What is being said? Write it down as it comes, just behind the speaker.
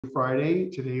Friday.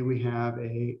 Today we have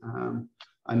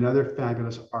another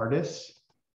fabulous artist.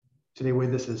 Today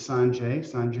with us is Sanjay.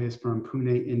 Sanjay is from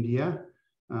Pune, India.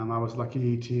 I was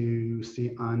lucky to see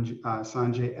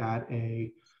Sanjay at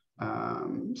a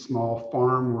small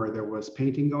farm where there was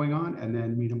painting going on, and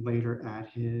then meet him later at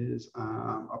his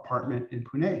apartment in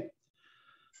Pune.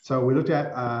 So we looked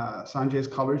at Sanjay's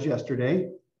colors yesterday.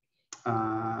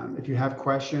 If you have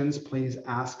questions, please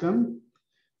ask them.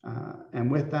 And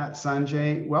with that,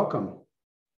 Sanjay, welcome.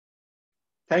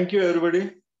 Thank you,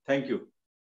 everybody. Thank you.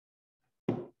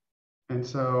 And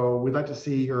so we'd like to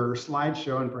see your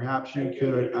slideshow, and perhaps you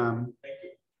could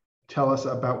tell us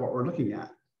about what we're looking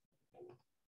at.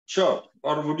 Sure.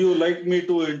 Or would you like me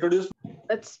to introduce?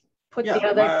 Let's put the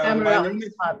other camera on the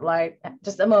spotlight.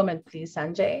 Just a moment, please,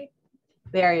 Sanjay.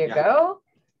 There you go.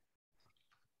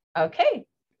 Okay.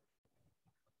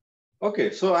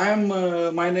 Okay, so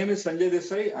my name is Sanjay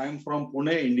Desai. I'm from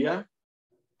Pune, India.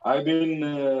 I've been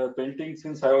painting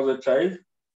since I was a child,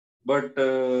 but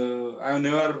I've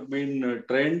never been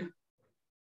trained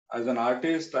as an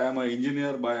artist. I am an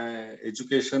engineer by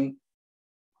education,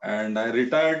 and I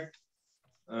retired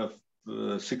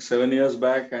 6-7 years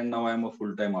back, and now I'm a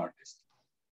full-time artist.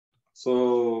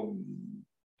 So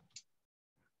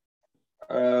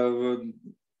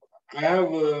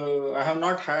I have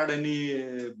not had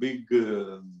any big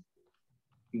guru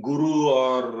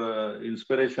or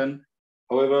inspiration.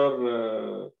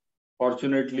 However,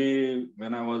 fortunately,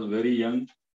 when I was very young,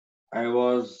 I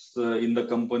was in the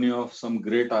company of some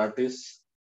great artists,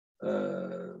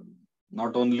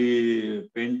 not only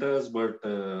painters, but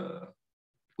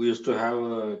we used to have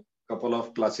a couple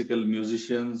of classical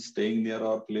musicians staying near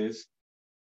our place.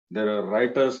 There are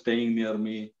writers staying near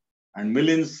me. And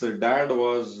Milin's dad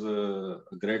was a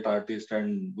great artist,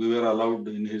 and we were allowed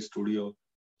in his studio.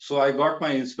 So I got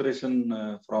my inspiration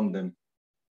from them.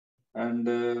 And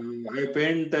I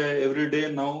paint every day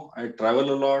now. I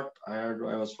travel a lot. I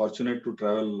was fortunate to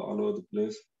travel all over the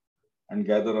place and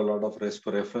gather a lot of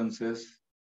references.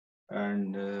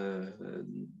 And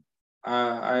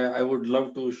I would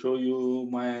love to show you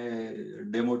my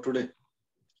demo today.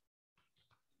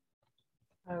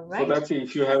 All right. So that's it.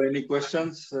 If you have any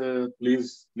questions,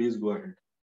 please go ahead.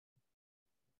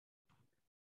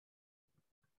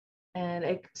 And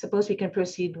I suppose we can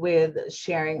proceed with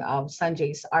sharing of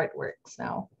Sanjay's artworks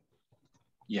now.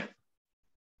 Yeah.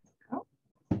 Oh.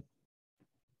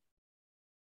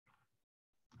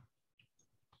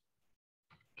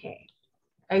 Okay.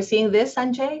 Are you seeing this,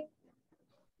 Sanjay?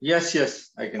 Yes,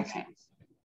 I can see this.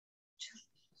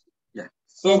 Yeah.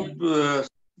 So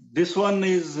this one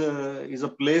is a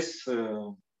place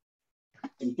in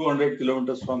 200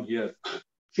 kilometers from here.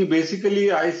 See,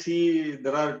 basically, I see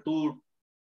there are two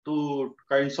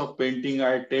kinds of painting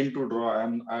I tend to draw.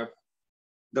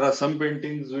 There are some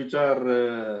paintings which have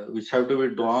to be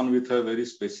drawn with a very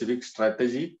specific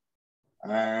strategy,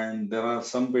 and there are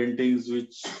some paintings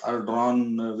which are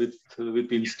drawn with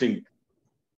instinct,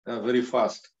 very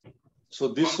fast. So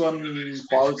this one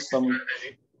falls some.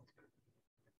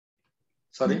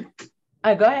 Sorry.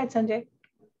 Go ahead, Sanjay.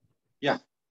 Yeah.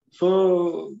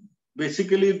 So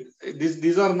basically,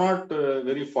 these are not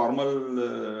very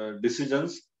formal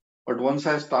decisions. But once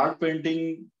I start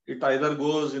painting, it either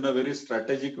goes in a very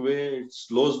strategic way, it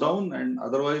slows down, and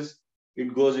otherwise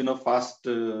it goes in a fast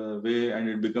way, and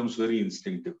it becomes very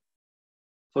instinctive.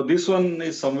 So this one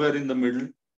is somewhere in the middle.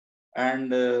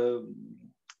 And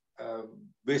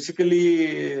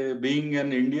basically, being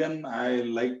an Indian, I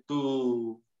like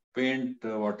to paint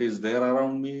what is there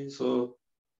around me. So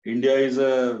India is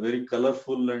a very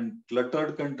colorful and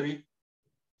cluttered country.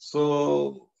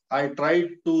 So I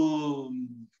tried to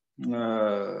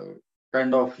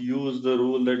kind of use the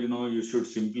rule that, you should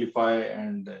simplify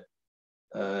and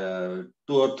 2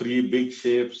 or 3 big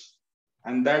shapes.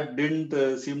 And that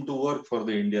didn't seem to work for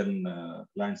the Indian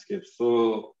landscape.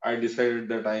 So I decided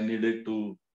that I needed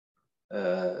to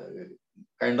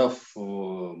kind of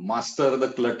master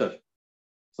the clutter.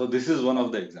 So this is one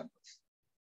of the examples.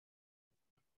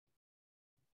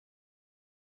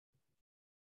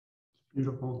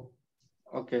 Beautiful.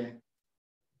 Okay.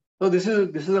 So this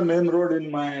is a main road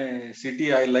in my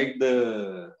city. I like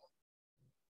the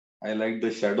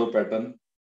shadow pattern.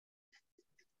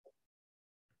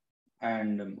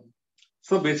 And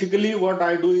so basically what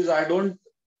I do is I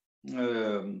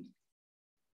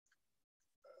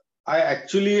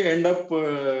actually end up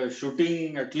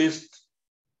shooting at least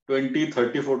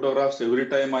 20-30 photographs every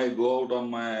time I go out on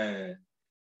my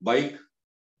bike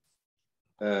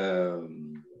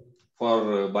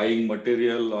for buying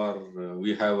material, or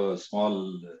we have a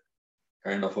small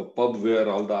kind of a pub where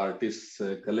all the artists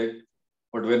collect.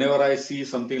 But whenever I see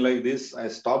something like this, I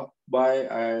stop by,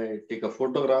 I take a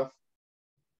photograph,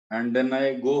 and then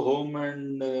I go home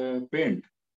and paint.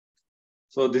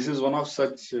 So this is one of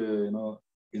such,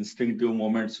 instinctive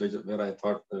moments where I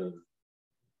thought,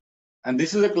 and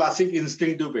this is a classic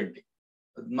instinctive painting,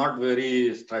 not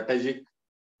very strategic.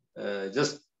 It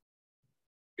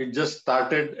just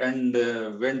started and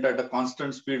went at a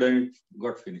constant speed and it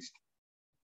got finished.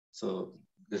 So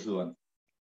this is one.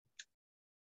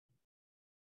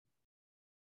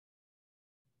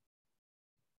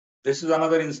 This is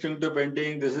another instinctive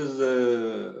painting. This is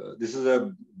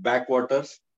a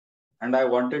backwaters, and I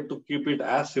wanted to keep it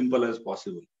as simple as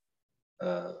possible.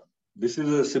 This is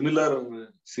a similar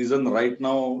season right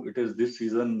now. It is this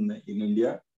season in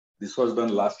India. This was done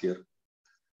last year.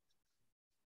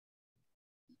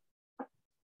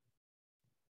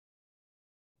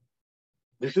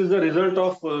 This is the result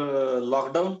of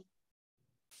lockdown.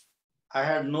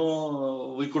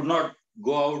 We could not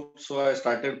go out, so I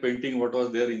started painting what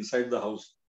was there inside the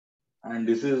house. And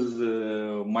this is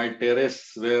my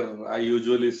terrace where I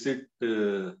usually sit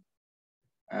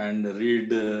and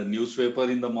read newspaper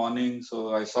in the morning.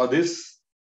 So I saw this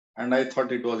and I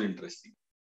thought it was interesting.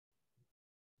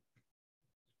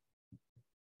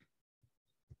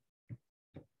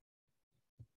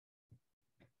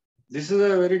 This is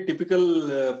a very typical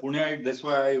Pune. That's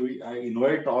why I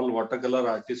invite all watercolor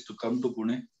artists to come to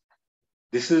Pune.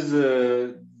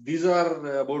 These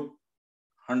are about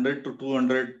 100 to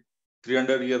 200,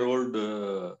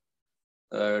 300-year-old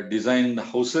designed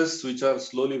houses which are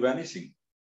slowly vanishing.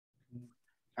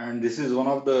 And this is one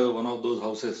of those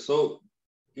houses. So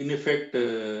in effect,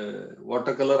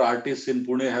 watercolor artists in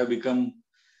Pune have become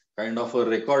kind of a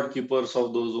record keepers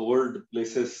of those old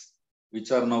places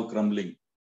which are now crumbling.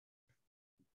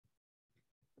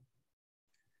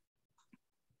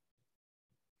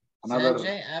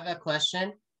 Sanjay, I have a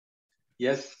question.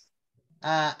 Yes.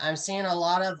 I'm seeing a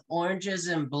lot of oranges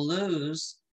and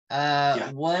blues.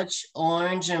 Which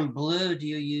orange and blue do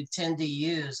you tend to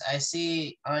use? I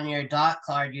see on your dot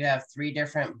card you have 3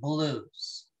 different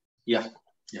blues. Yeah.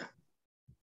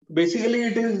 Basically,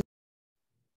 it is.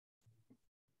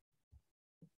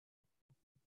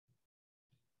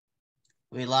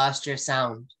 We lost your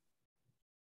sound.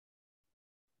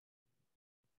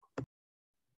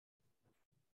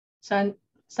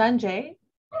 Sanjay,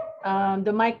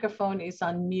 the microphone is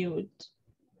on mute.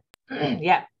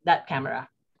 Yeah, that camera.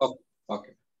 Oh,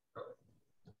 okay.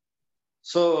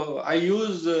 So I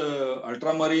use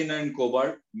ultramarine and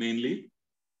cobalt mainly.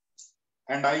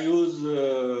 And I use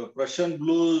Prussian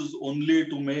blues only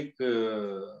to make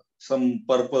some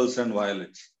purples and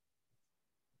violets.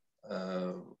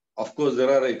 Of course, there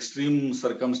are extreme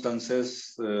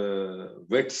circumstances,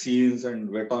 wet scenes and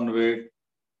wet on wet,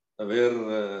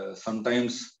 where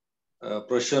sometimes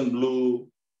Prussian blue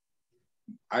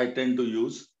I tend to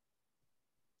use,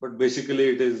 but basically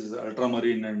it is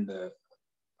ultramarine and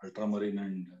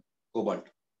cobalt.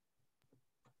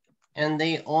 And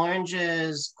the orange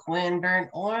is Queen burnt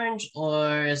orange,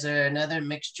 or is there another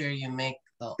mixture you make?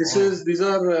 These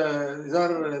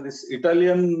are this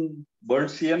Italian burnt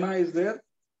sienna is there,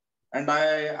 and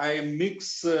I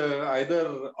mix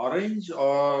either orange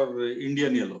or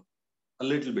Indian yellow a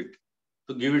little bit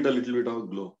to give it a little bit of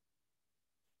glow.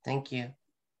 Thank you.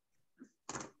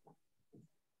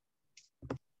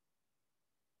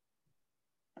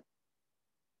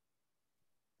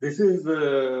 This is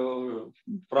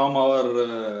from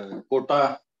our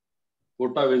Kota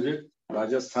visit,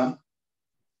 Rajasthan.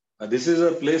 This is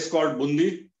a place called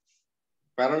Bundi,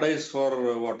 paradise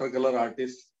for watercolor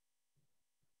artists,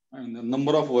 and a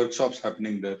number of workshops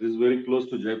happening there. This is very close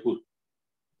to Jaipur,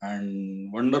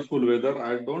 and wonderful weather.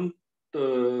 I don't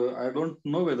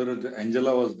know whether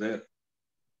Angela was there,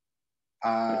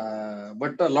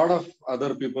 but a lot of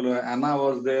other people. Anna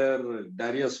was there,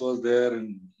 Darius was there,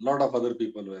 and a lot of other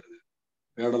people were there.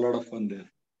 We had a lot of fun there.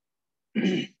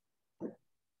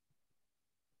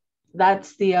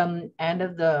 That's the end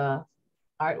of the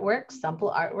artworks, sample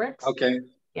artworks. Okay.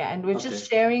 Yeah, and we're just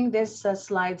sharing this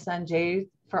slide, Sanjay,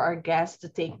 for our guests to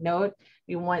take note.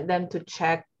 We want them to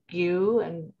check you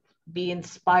and be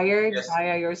inspired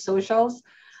via your socials.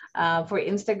 For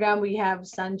Instagram, we have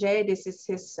Sanjay. This is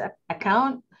his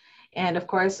account. And of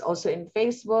course, also in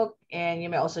Facebook. And you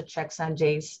may also check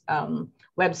Sanjay's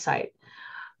website.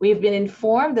 We've been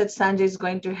informed that Sanjay is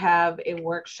going to have a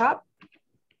workshop,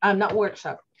 a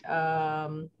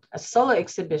solo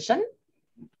exhibition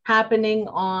happening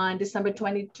on December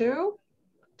 22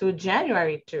 to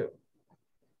January 2. Do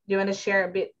you want to share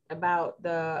a bit about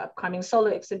the upcoming solo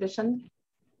exhibition?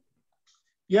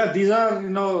 Yeah, these are,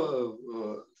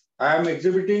 I am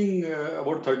exhibiting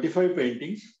about 35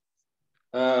 paintings,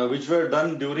 which were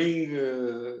done during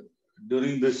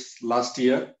this last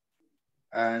year.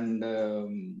 And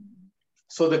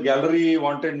so the gallery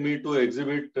wanted me to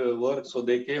exhibit work, so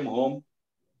they came home.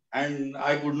 And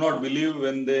I could not believe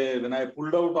when I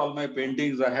pulled out all my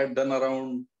paintings, I had done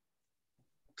around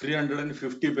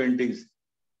 350 paintings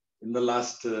in the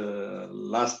last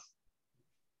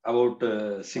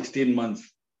about 16 months,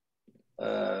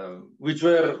 which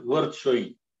were worth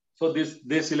showing. So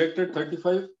they selected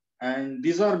 35, and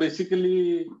these are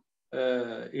basically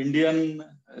Indian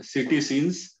city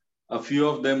scenes. A few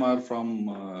of them are from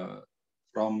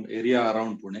area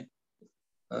around Pune.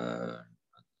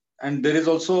 And there is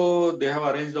also, they have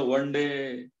arranged a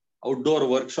one-day outdoor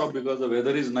workshop because the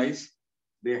weather is nice.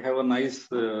 They have a nice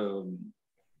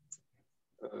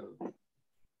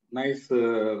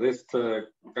rest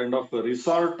kind of a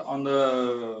resort on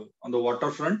the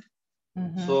waterfront.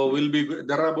 Mm-hmm. So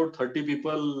there are about 30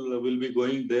 people will be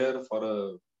going there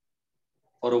for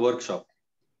a workshop,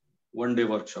 one-day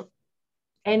workshop.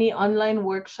 Any online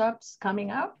workshops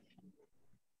coming up?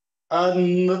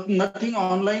 Nothing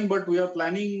online, but we are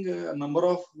planning a number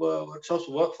of workshops.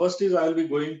 First is I'll be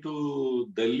going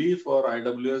to Delhi for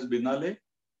IWS Binale.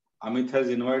 Amit has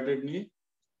invited me.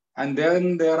 And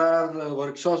then there are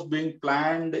workshops being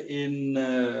planned in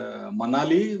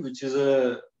Manali, which is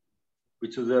a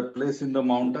place in the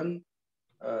mountain.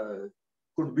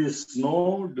 Could be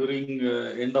snow during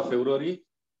end of February.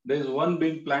 There is one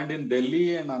being planned in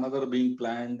Delhi and another being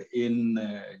planned in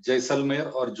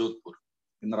Jaisalmer or Jodhpur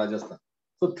in Rajasthan.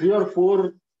 So 3 or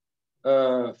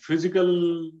 4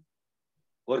 physical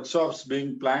workshops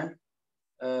being planned.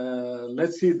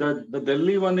 Let's see, the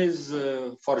Delhi one is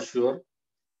for sure.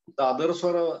 The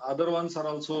other ones are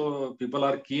also, people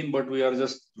are keen, but we are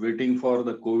just waiting for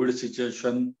the COVID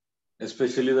situation,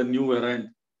 especially the new variant,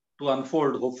 to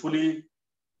unfold. Hopefully,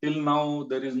 till now,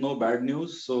 there is no bad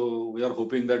news. So we are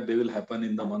hoping that they will happen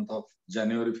in the month of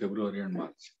January, February, and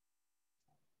March.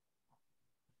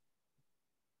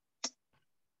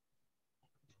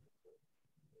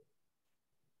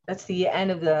 That's the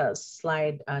end of the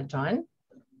slide, John.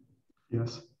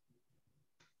 Yes.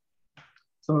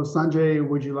 So Sanjay,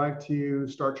 would you like to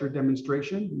start your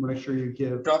demonstration? Make sure you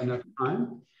give enough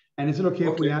time. And is it okay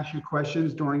if we ask you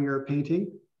questions during your painting?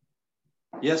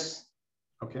 Yes.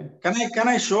 Okay. Can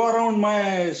I show around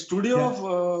my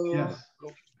studio? Yes.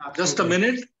 Just a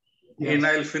minute, yes. And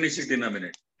I'll finish it in a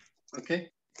minute.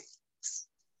 Okay.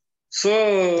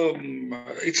 So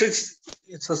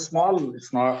it's a small,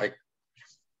 it's not like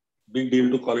big deal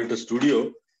to call it a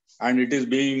studio, and it is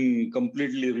being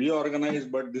completely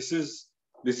reorganized. But this is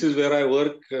where I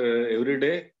work every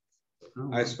day. Oh,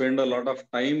 wow. I spend a lot of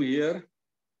time here.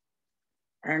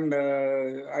 And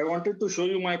I wanted to show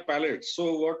you my palette.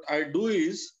 So what I do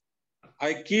is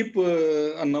I keep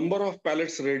a number of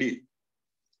palettes ready.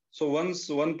 So once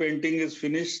one painting is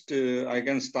finished, I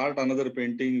can start another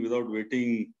painting without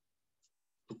waiting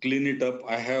to clean it up.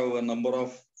 I have a number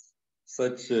of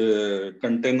such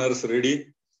containers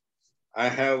ready. I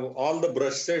have all the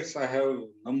brush sets. I have a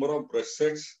number of brush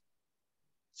sets.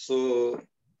 So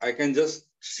I can just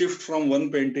shift from one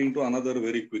painting to another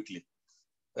very quickly.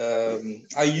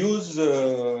 I use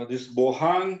this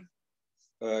Bohang,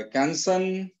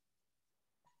 Canson.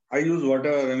 I use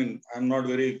whatever. I mean, I'm not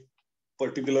very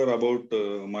particular about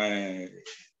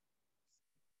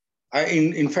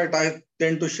in fact, I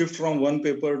tend to shift from one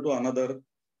paper to another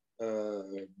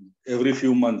every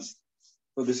few months.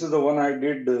 So this is the one I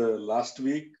did last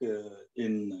week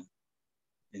in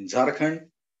Jharkhand.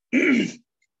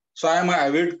 So I am an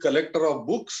avid collector of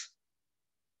books.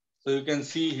 So you can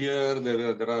see here,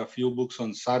 there are a few books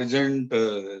on Sargent,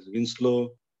 there's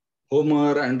Winslow,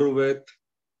 Homer, Andrew Wyeth,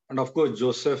 and of course,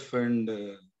 Joseph and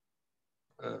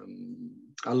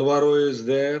Alvaro is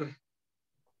there.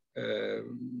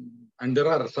 And there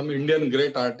are some Indian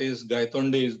great artists,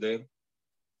 Gaitonde is there.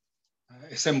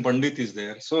 S.M. Pandit is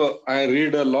there. So I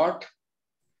read a lot.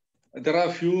 There are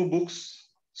a few books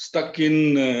stuck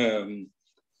in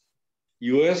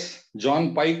US.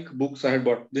 John Pike books I had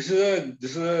bought. This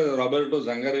is a Roberto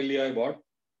Zangarelli I bought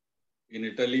in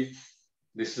Italy.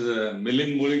 This is a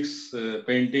Milin Mulik's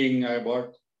painting I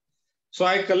bought. So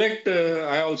I collect.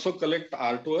 I also collect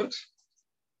artworks,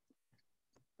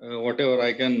 whatever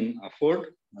I can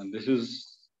afford. And this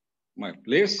is my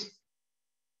place.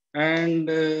 And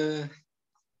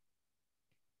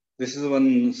this is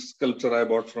one sculpture I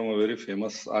bought from a very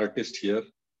famous artist here.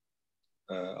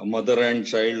 A mother and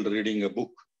child reading a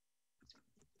book.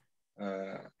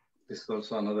 This is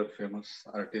also another famous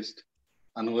artist,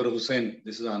 Anwar Hussain.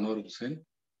 This is Anwar Hussain.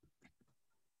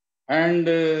 And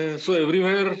so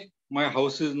everywhere my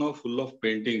house is now full of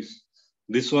paintings.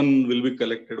 This one will be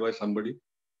collected by somebody.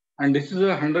 And this is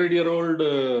a 100-year-old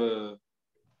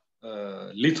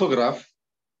lithograph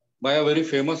by a very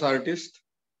famous artist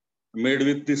made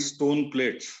with these stone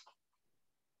plates.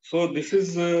 So this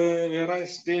is where I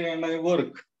stay and I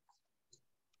work.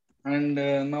 And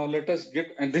now let us get,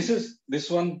 and this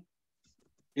one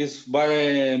is by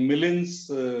Milind's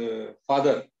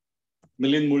father,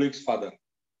 Milind Mulik's father.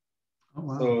 Oh,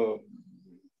 wow. So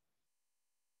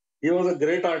he was a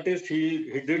great artist.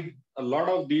 He did a lot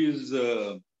of these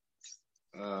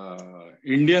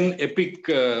Indian epic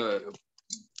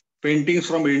paintings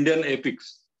from Indian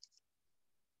epics.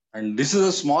 And this is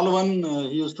a small one.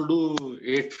 He used to do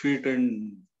 8 feet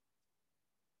and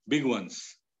big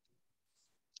ones.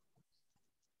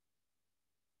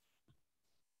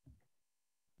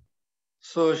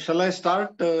 So shall I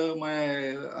start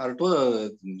my art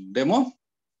demo?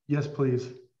 Yes, please.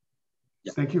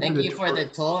 Yeah. Thank you Thank you for the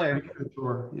tour. Thank you for the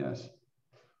tour. Yes.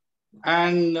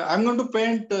 And I'm going to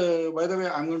paint, by the way,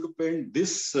 I'm going to paint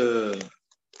this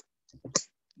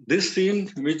this scene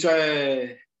which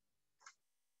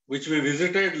we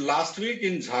visited last week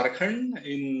in Jharkhand,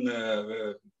 in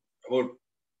about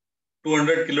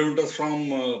 200 kilometers from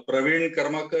Praveen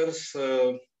Karmakar's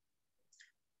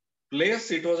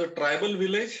place. It was a tribal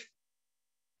village,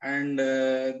 and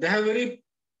they have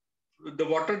the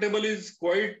water table is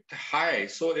quite high.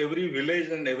 So every village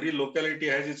and every locality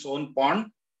has its own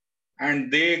pond,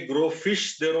 and they grow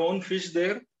fish, their own fish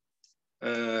there.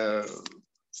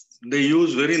 They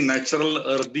use very natural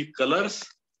earthy colors.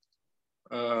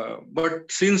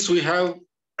 But since we have,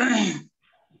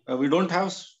 we don't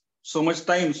have so much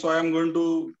time, so I am going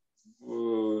to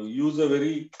use a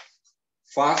very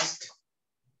fast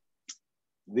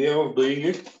way of doing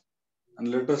it, and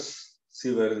let us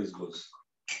see where this goes.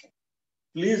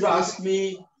 Please ask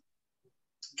me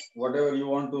whatever you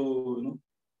want to,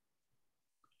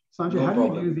 Sanjay, no how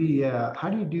problem. do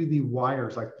you do the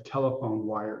wires, like the telephone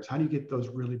wires? How do you get those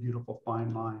really beautiful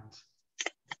fine lines?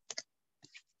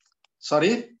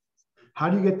 Sorry? How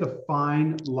do you get the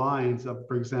fine lines of,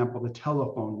 for example, the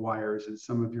telephone wires in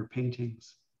some of your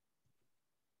paintings?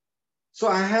 So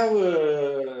I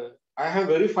have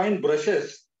very fine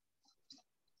brushes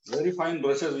which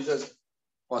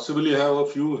possibly have a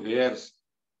few hairs.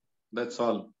 That's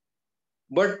all.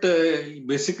 But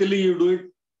basically you do it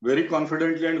very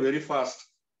confidently and very fast,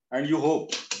 and you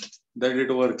hope that it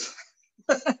works.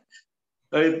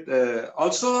 Right?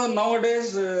 Also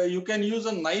nowadays you can use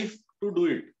a knife to do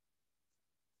it.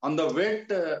 On the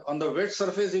wet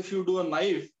surface, if you do a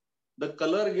knife, the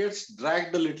color gets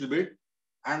dragged a little bit,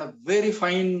 and a very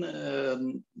fine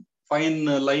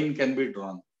line can be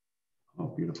drawn. Oh,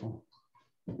 beautiful.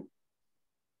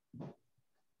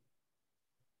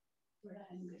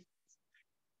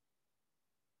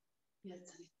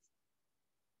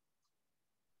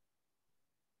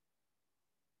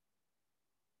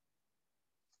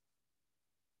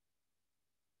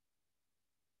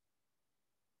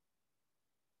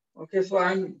 Okay, so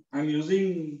I'm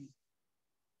using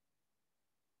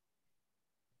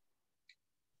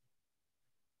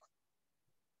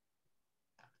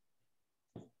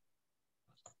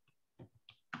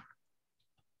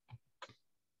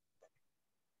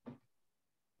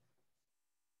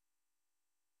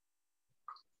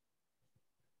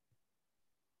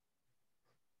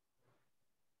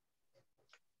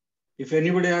if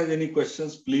anybody has any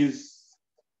questions, please.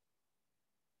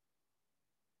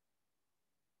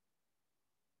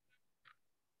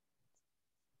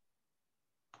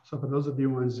 So for those of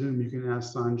you on Zoom, you can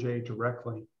ask Sanjay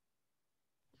directly.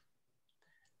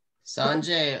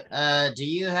 Sanjay, do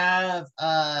you have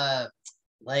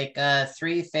like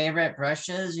 3 favorite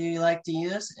brushes you like to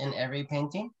use in every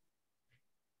painting?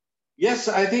 Yes,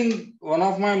 I think one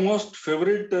of my most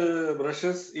favorite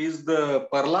brushes is the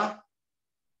Perla,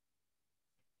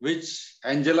 which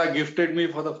Angela gifted me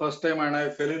for the first time, and I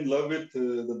fell in love with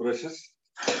the brushes.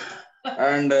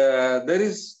 And there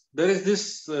is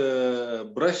this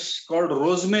brush called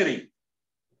Rosemary.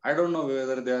 I don't know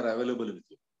whether they are available with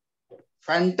you.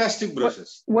 Fantastic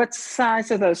brushes. What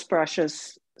size are those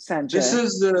brushes, Sanjay?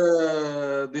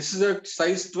 This is at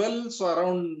size 12, so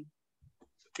around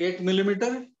 8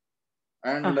 millimeter.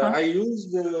 And I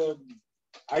use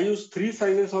 3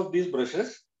 sizes of these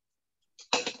brushes.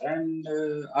 And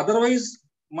otherwise,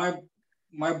 my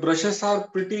brushes are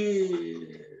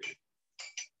pretty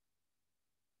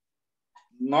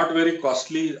not very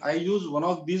costly. I use one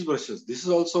of these brushes. This is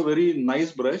also very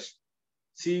nice brush.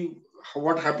 See,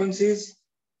 what happens is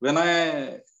when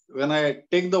I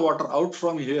take the water out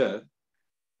from here,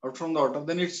 out from the water,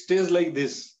 then it stays like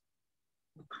this.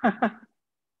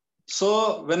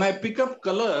 So when I pick up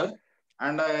color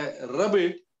and I rub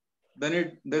it,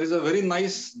 then there is a very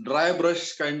nice dry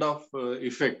brush kind of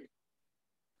effect.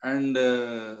 And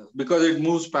because it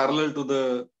moves parallel to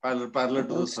the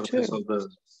surface of the.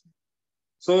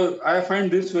 So I find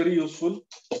this very useful.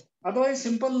 Otherwise,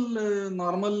 simple,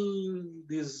 normal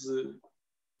these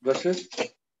brushes.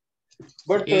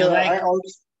 But you like, I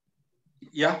also,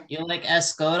 yeah. You like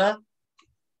Escoda?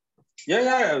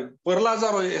 Yeah. Perlas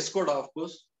are Escoda, of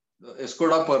course.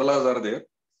 Escoda Perlas are there.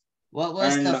 What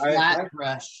was the flat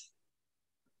brush?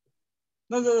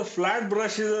 No, the flat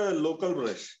brush is a local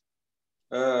brush.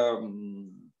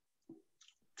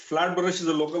 Flat brush is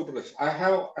a local brush.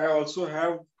 I also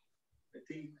have, I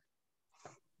think,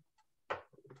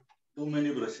 too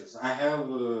many brushes. I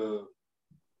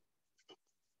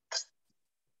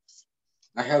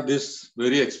have this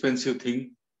very expensive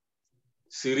thing,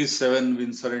 Series 7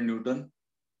 Winsor and Newton.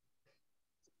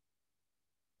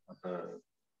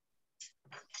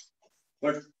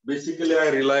 But basically, I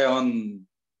rely on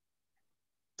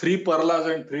 3 perlas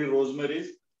and 3 rosemaries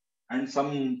and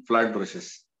some flat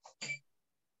brushes.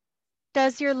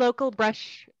 Does your local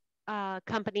brush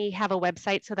company have a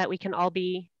website so that we can all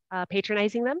be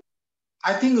patronizing them?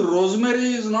 I think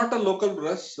rosemary is not a local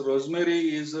brush.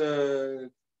 Rosemary is a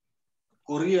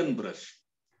Korean brush.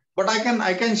 But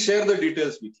I can share the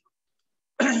details with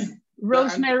you.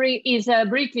 Rosemary is a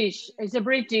British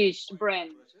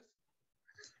brand.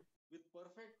 With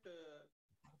perfect,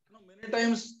 many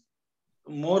times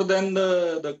more than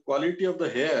the quality of the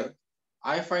hair,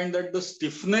 I find that the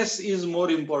stiffness is more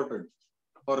important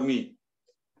for me.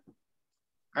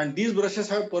 And these brushes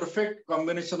have perfect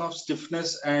combination of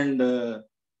stiffness and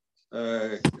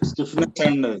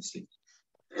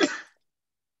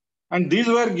and these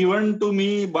were given to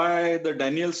me by the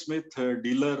Daniel Smith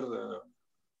dealer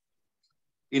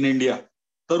in India.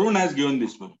 Tarun has given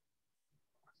this one.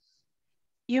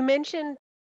 You mentioned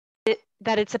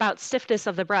that it's about stiffness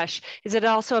of the brush. Is it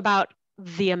also about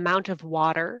the amount of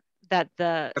water that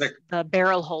the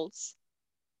barrel holds?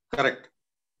 Correct.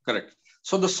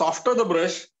 So the softer the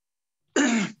brush,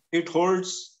 it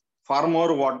holds far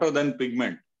more water than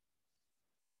pigment.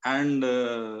 And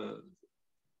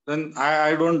then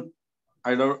I don't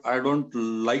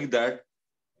like that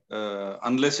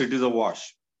unless it is a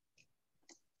wash.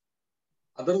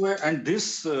 Otherwise, and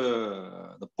this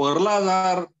the perlas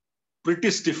are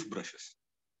pretty stiff brushes.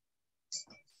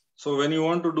 So when you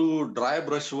want to do dry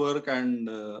brush work and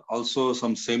also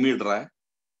some semi-dry,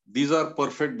 these are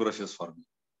perfect brushes for me.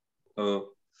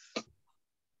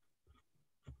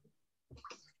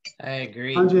 I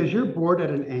agree. Sanjay, is your board at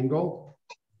an angle?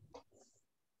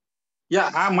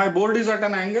 Yeah, my board is at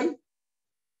an angle,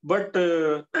 but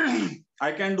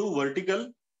I can do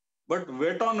vertical. But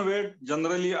wet on wet,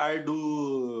 generally I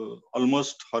do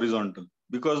almost horizontal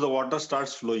because the water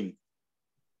starts flowing.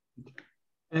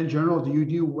 In general, do you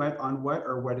do wet on wet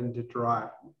or wet into dry?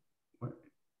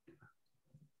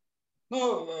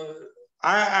 No,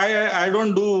 I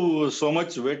don't do so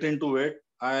much wet into wet.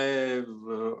 I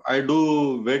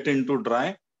do wet into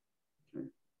dry.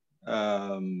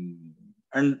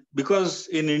 And because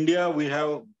in India we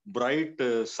have bright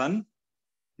sun,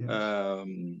 Yes.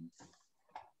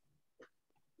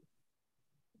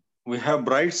 we have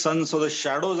bright sun, so the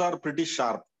shadows are pretty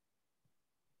sharp.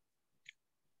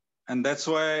 And that's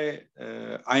why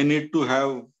I need to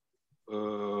have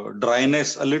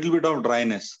dryness, a little bit of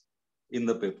dryness in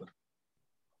the paper.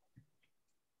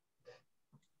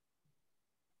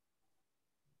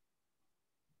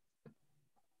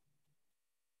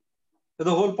 So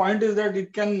the whole point is that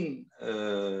it can,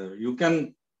 you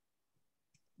can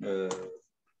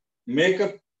make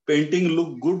a painting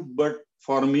look good, but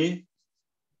for me,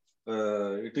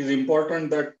 it is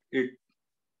important that it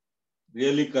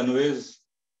really conveys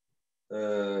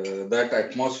that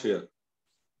atmosphere.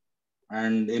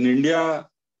 And in India,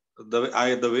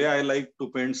 the way I like to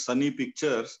paint sunny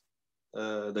pictures,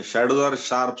 the shadows are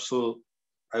sharp, so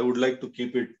I would like to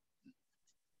keep it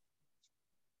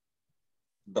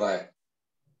dry.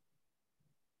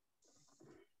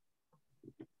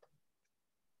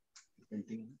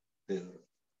 Painting there.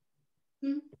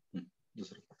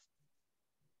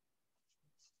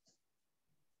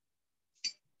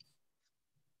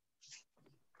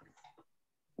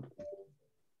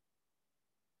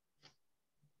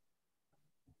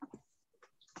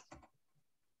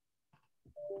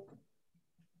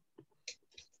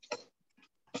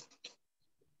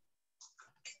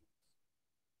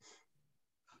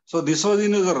 So this was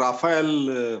in a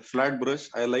Raphael flat brush.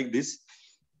 I like this.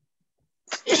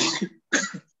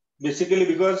 Basically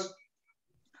because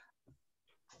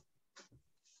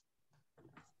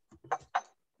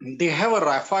they have a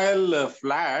Raphael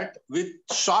flat with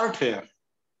short hair.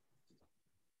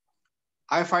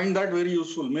 I find that very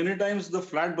useful. Many times the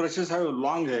flat brushes have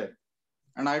long hair,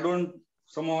 and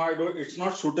it's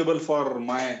not suitable for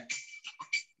my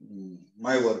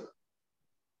work.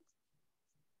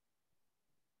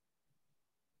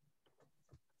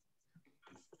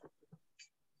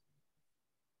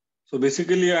 So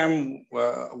basically,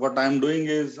 what I'm doing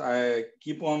is I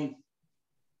keep on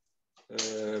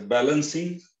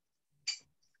balancing.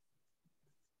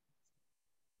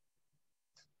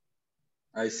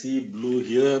 I see blue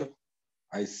here.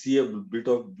 I see a bit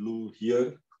of blue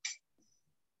here.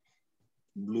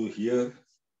 Blue here.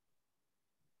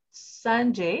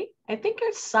 Sanjay, I think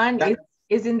your son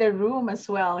is in the room as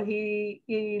well. He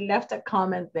left a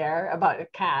comment there about a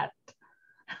cat.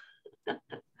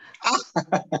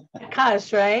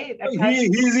 Akash, right?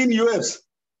 Akash. He's in US.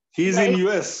 He's in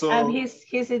US. So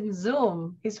he's in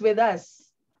Zoom. He's with us.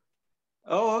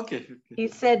 Oh, okay. He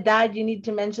said, Dad, you need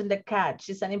to mention the cat.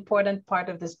 She's an important part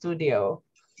of the studio.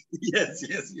 Yes.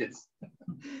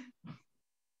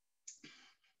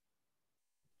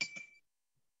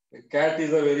 The cat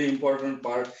is a very important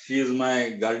part. She is my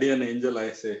guardian angel,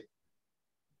 I say.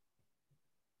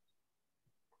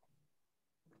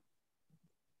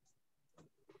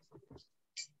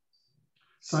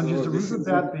 Sanjay, is the roof of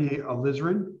that the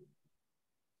alizarin?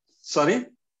 Sorry?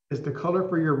 Is the color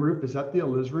for your roof, is that the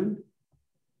alizarin?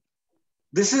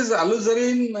 This is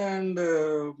alizarin, and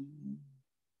the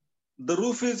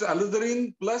roof is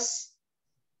alizarin plus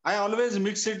I always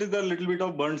mix it with a little bit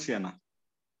of burnt sienna.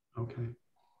 Okay.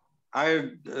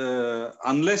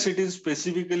 Unless it is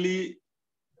specific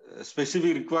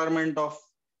requirement of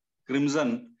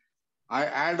crimson, I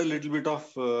add a little bit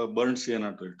of burnt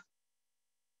sienna to it.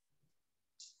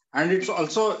 And it's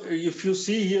also, if you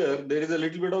see here, there is a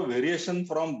little bit of variation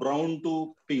from brown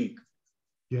to pink.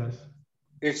 Yes.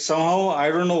 It's somehow, I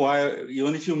don't know why,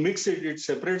 even if you mix it, it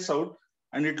separates out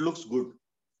and it looks good.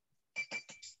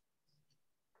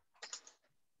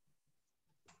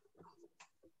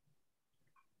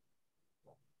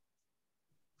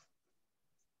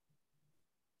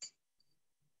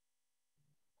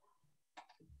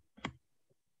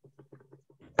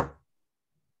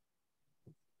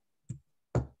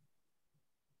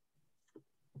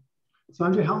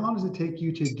 Sanjay, how long does it take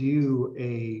you to do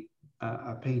a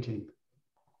painting?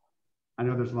 I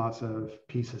know there's lots of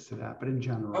pieces to that, but in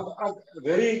general.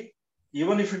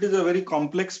 Even if it is a very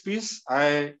complex piece,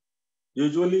 I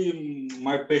usually,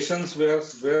 my patience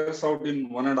wears out in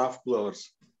 1.5 to 2 hours.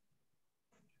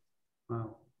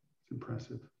 Wow, it's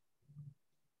impressive.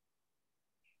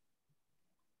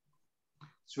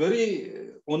 It's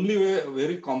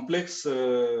very complex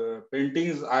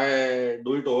paintings, I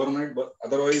do it overnight, but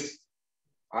otherwise,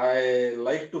 I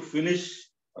like to finish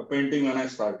a painting when I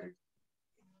start it.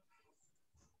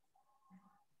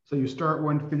 So you start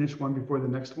one, finish one before the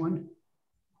next one?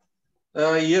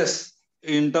 Yes,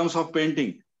 in terms of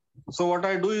painting. So what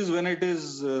I do is when it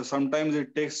is, sometimes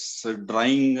it takes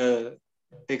drying,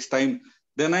 takes time,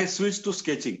 then I switch to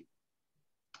sketching.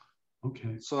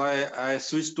 Okay. So I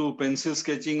switch to pencil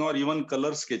sketching or even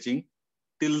color sketching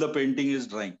till the painting is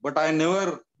drying. But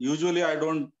usually I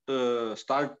don't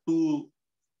start 2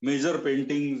 major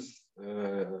paintings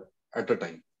at a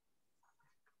time.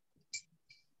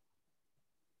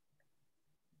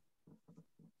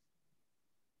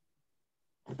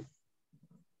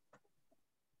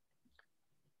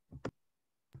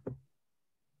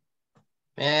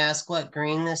 May I ask what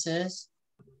green this is?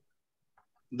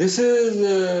 This is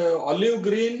olive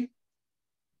green,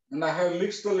 and I have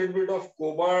mixed a little bit of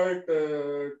cobalt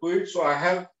to it. So I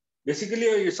have, basically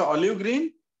it's olive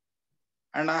green,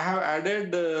 and I have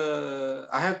added,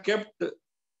 I have kept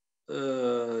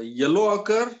yellow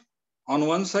ochre on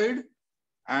one side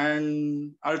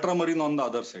and ultramarine on the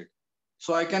other side.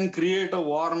 So I can create a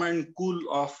warm and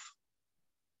cool of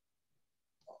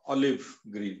olive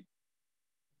green.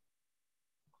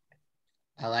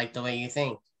 I like the way you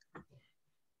think.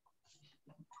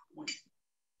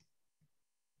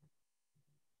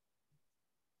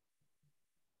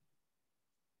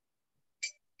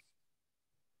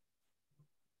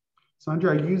 Sanjay,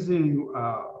 are you using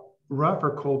rough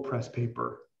or cold pressed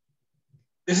paper?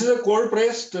 This is a cold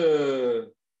pressed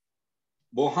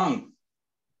bohang,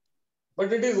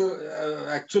 but it is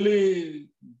actually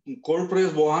cold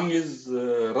pressed bohang is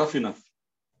rough enough.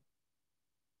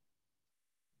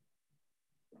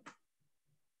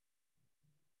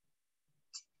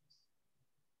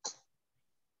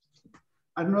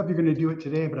 I don't know if you're going to do it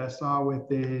today, but I saw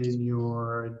within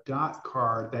your dot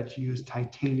card that you use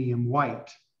titanium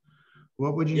white,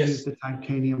 What would you use the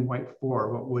titanium white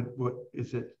for? What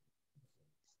is it?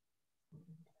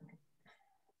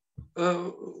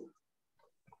 Well,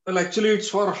 actually, it's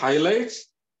for highlights.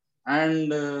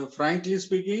 And frankly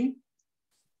speaking,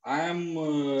 I am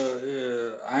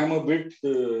a bit.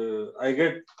 I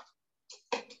get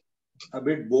a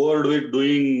bit bored with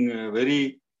doing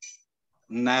very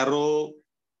narrow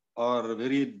or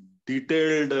very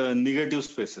detailed negative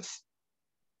spaces.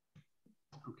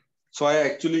 So I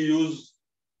actually use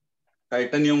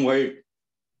titanium white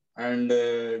and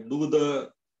do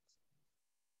the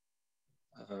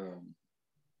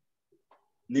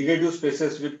negative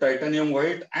spaces with titanium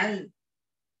white, and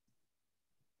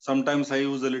sometimes I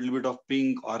use a little bit of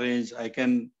pink, orange. I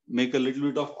can make a little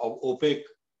bit of opaque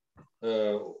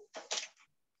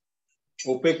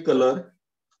color.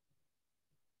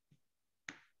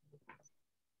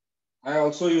 I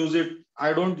also use it.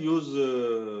 I don't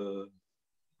use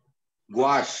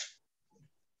gouache.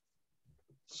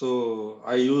 So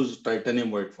I use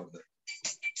titanium white for that.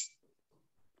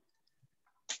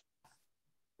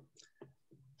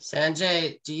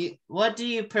 Sanjay, what do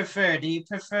you prefer? Do you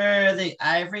prefer the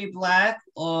ivory black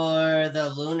or the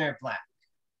lunar black?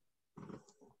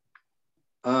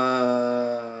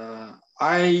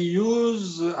 I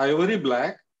use ivory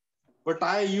black, but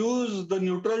I use the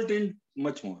neutral tint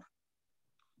much more.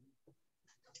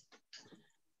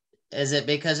 Is it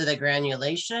because of the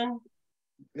granulation?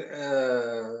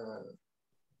 I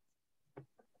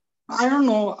don't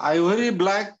know. Ivory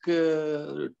black,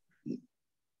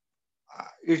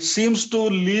 it seems to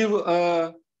leave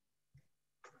a,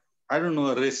 I don't know,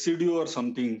 a residue or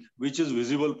something, which is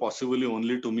visible possibly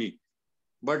only to me.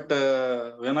 But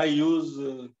when I use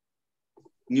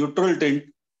neutral tint,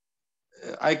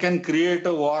 I can create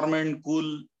a warm and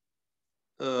cool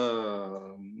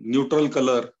neutral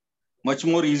color much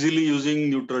more easily using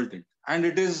neutral tint, and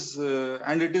it is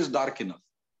dark enough.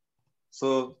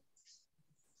 So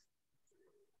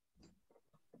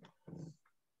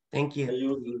thank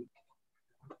you.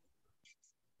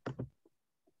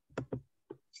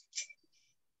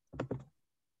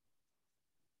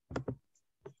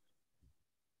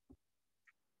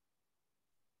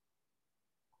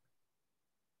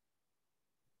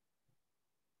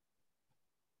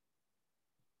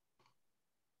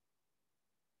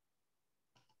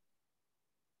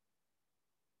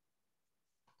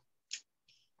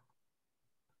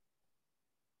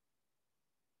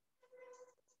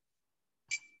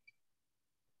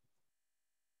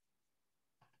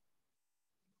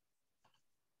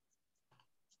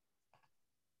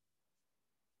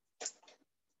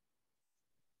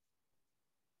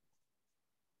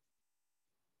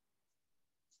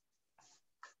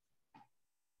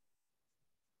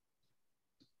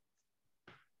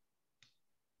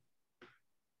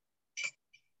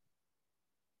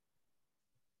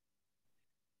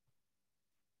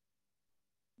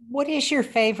 What is your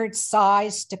favorite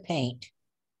size to paint?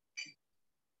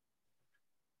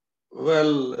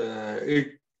 Well,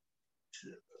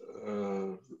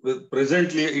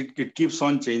 presently it keeps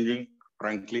on changing,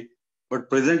 frankly. But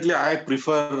presently, I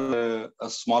prefer a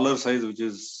smaller size, which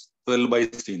is 12 by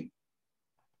 16.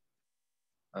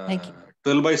 Thank you.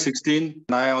 12 by 16.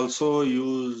 I also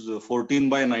use 14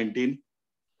 by 19.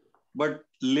 But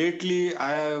lately,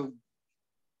 I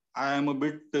am a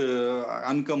bit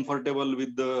uncomfortable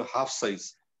with the half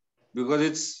size because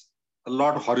it's a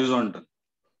lot horizontal.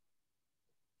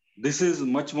 This is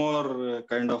much more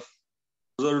kind of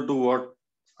closer to what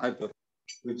I prefer,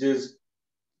 which is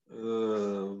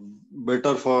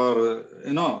better for,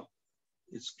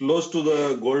 it's close to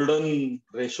the golden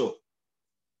ratio.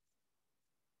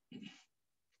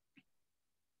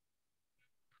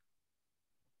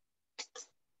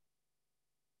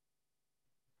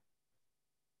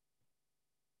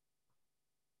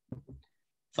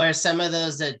 For some of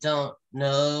those that don't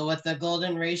know what the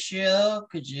golden ratio,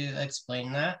 could you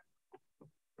explain that?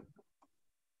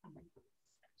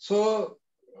 So,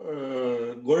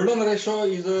 golden ratio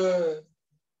is a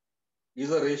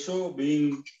ratio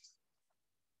being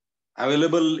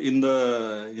available in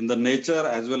the nature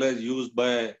as well as used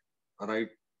by, right,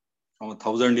 from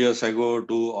 1,000 years ago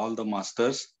to all the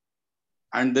masters.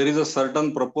 And there is a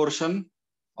certain proportion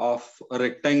of a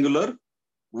rectangular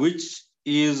which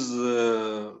is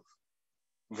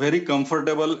very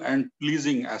comfortable and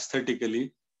pleasing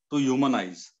aesthetically to human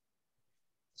eyes.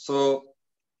 So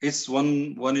it's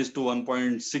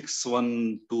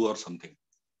 1:1.612 or something.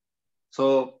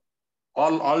 So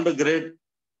all the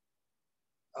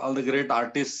great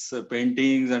artists'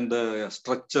 paintings and the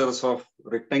structures of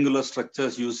rectangular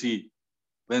structures you see,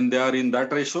 when they are in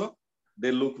that ratio,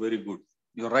 they look very good.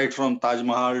 Right from Taj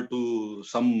Mahal to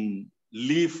some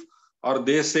leaf, or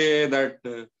they say that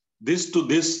this to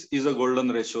this is a golden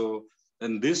ratio,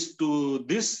 and this to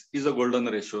this is a golden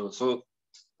ratio. So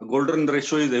a golden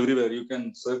ratio is everywhere. You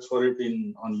can search for it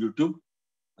on YouTube.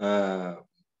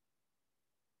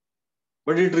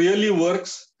 But it really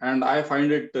works, and I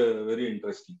find it very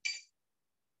interesting.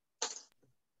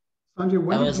 Sanjay,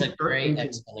 when that did was you a start great painting?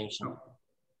 explanation. Oh.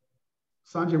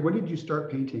 Sanjay, when did you start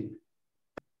painting?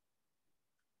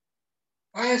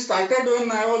 I started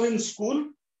when I was in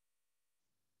school.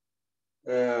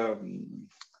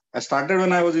 I started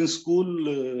when I was in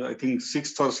school, I think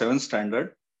 6th or 7th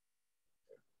standard.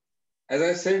 As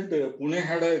I said, Pune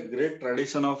had a great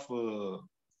tradition of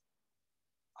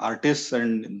artists,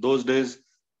 and in those days,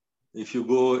 if you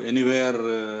go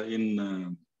anywhere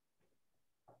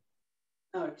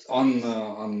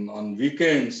on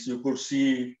weekends, you could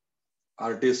see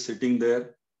artists sitting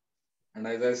there. And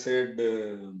as I said,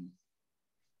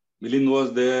 Milind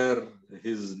was there,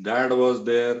 his dad was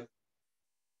there.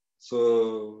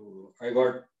 So I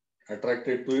got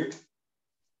attracted to it.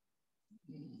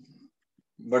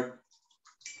 But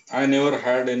I never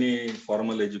had any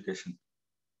formal education.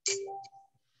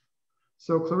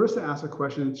 So Clarissa asked a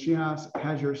question. She asked,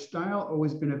 has your style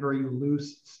always been a very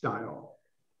loose style?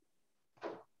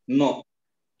 No,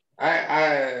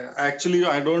 I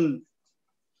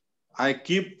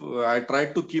try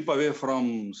to keep away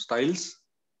from styles.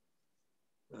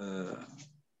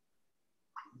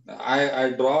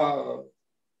 I draw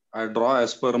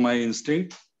as per my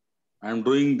instinct. I'm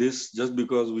doing this just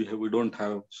because we don't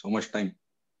have so much time.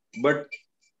 But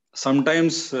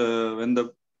sometimes when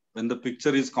the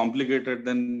picture is complicated,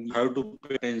 then you have to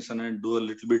pay attention and do a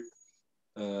little bit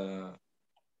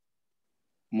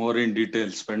more in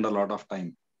detail, spend a lot of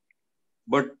time.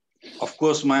 But of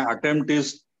course, my attempt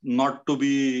is not to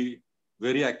be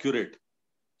very accurate.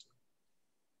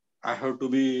 I have to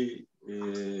be,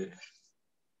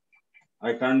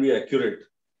 I can't be accurate.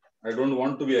 I don't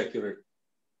want to be accurate.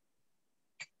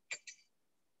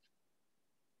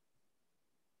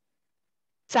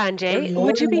 Sanjay,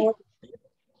 would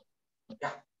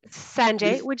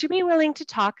you be willing to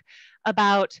talk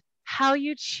about how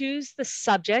you choose the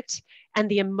subject and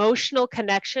the emotional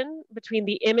connection between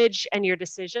the image and your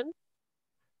decision?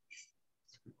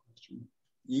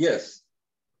 Yes.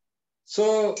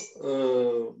 So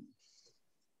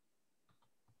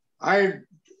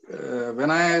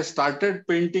when I started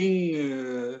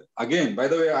painting again, by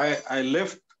the way, I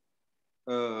left.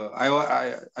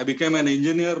 I became an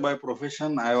engineer by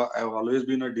profession. I've always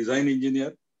been a design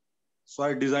engineer. So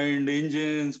I designed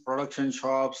engines, production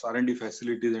shops, R&D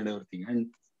facilities and everything.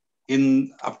 And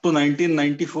up to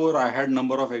 1994, I had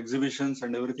number of exhibitions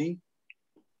and everything.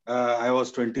 I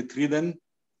was 23 then.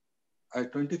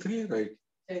 23, right?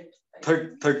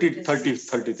 33 or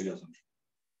something.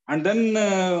 And then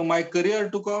my career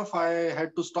took off. I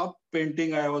had to stop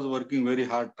painting. I was working very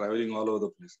hard, traveling all over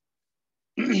the place.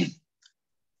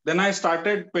 Then I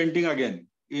started painting again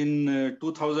in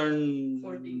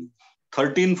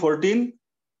 2013-14.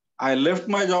 I left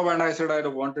my job and I said I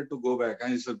wanted to go back,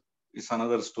 and it's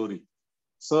another story.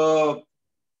 So,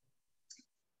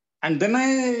 and then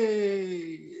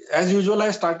as usual, I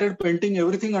started painting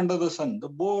everything under the sun, the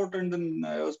boat, and then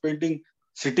I was painting.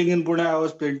 Sitting in Pune, I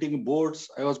was painting boats.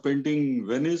 I was painting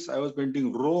Venice. I was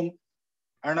painting Rome,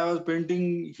 and I was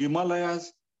painting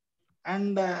Himalayas.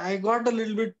 And I got a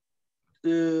little bit.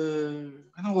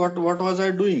 What was I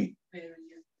doing?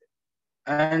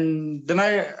 And then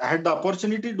I had the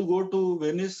opportunity to go to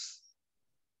Venice.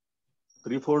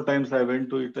 3-4 times I went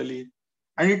to Italy,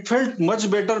 and it felt much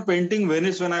better painting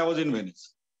Venice when I was in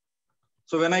Venice.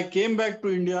 So when I came back to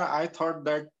India, I thought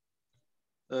that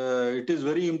it is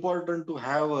very important to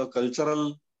have a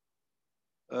cultural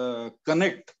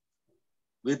connect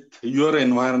with your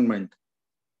environment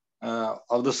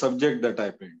of the subject that I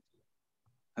paint.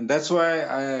 And that's why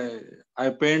I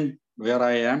paint where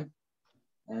I am.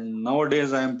 And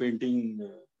nowadays I am painting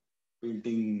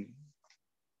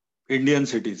Indian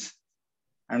cities.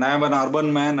 And I am an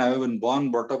urban man. I have been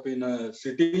born, brought up in a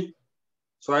city.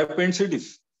 So I paint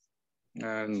cities.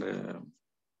 And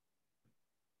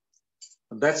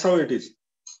that's how it is.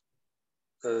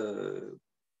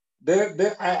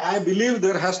 I believe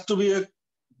there has to be a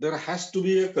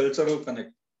cultural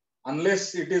connect.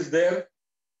 Unless it is there,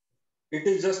 it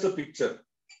is just a picture.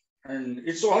 And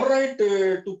it's all right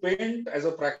to paint as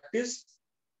a practice.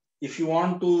 If you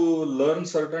want to learn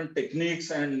certain techniques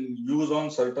and use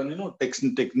on certain,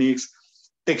 techniques,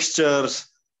 textures,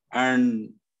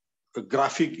 and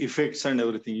graphic effects and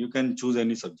everything, you can choose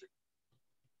any subject.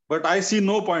 But I see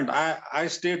no point. I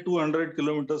stay 200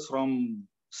 kilometers from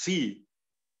sea.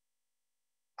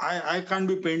 I can't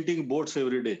be painting boats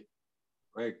every day,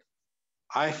 right?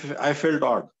 I felt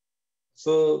odd.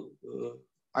 So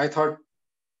I thought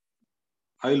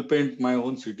I will paint my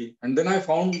own city. And then I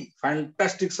found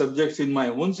fantastic subjects in my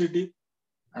own city.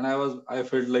 And I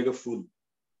felt like a fool.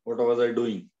 What was I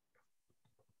doing?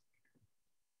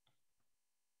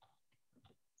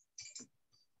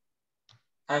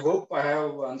 I hope I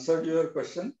have answered your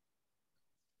question.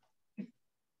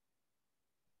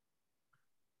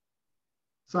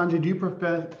 Sanjay, do you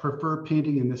prefer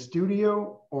painting in the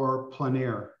studio or plein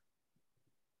air?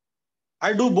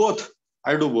 I do both.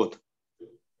 I do both.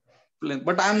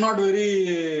 But I'm not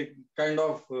very kind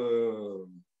of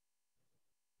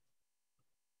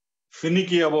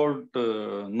finicky about,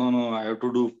 no, I have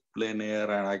to do plein air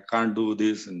and I can't do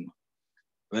this. And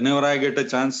whenever I get a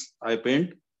chance, I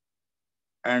paint.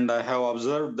 And I have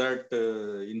observed that,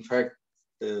 in fact,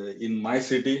 in my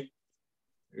city,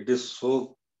 it is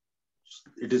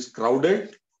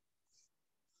crowded.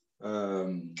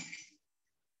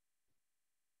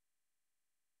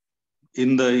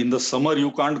 In the summer,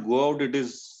 you can't go out. It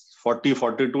is 40,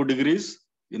 42 degrees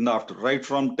in the after, right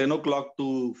from 10 o'clock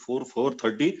to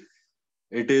 4:30.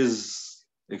 It is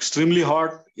extremely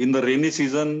hot. In the rainy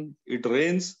season, it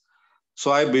rains.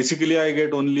 So I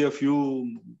get only a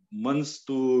few months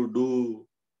to do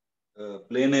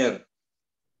plein air.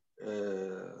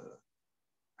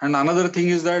 And another thing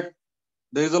is that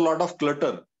there is a lot of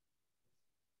clutter.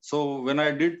 So when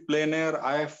I did plein air,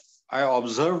 I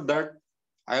observed that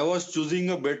I was choosing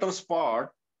a better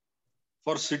spot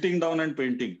for sitting down and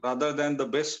painting rather than the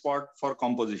best spot for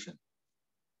composition.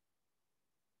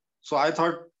 So I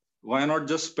thought, why not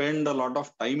just spend a lot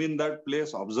of time in that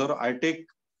place, observe. I take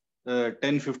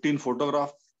 10, 15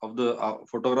 photographs of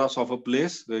a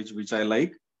place which I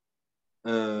like.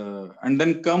 And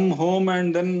then come home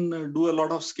and then do a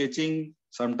lot of sketching.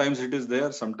 Sometimes it is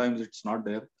there, sometimes it's not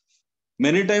there.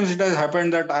 Many times it has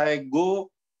happened that I go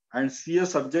and see a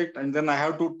subject and then I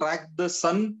have to track the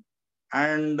sun,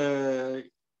 and then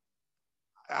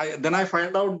I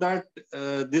find out that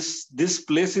this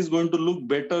place is going to look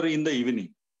better in the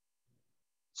evening.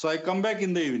 So I come back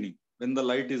in the evening when the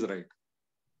light is right,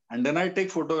 and then I take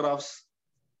photographs.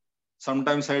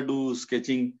 Sometimes I do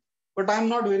sketching, but I'm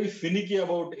not very finicky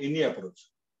about any approach.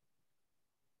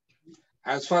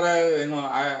 As far as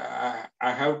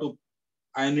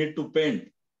I need to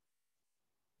paint,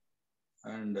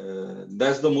 and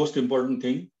that's the most important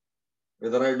thing.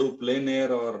 Whether I do plein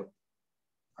air or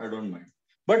I don't mind,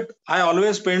 but I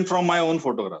always paint from my own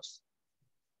photographs,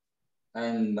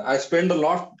 and I spend a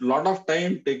lot of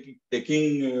time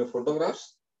taking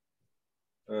photographs.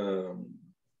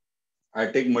 I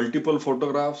take multiple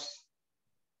photographs.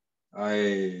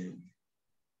 I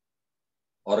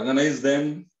organize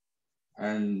them,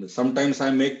 and sometimes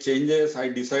I make changes. I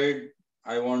decide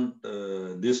I want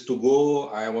this to go.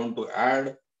 I want to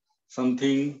add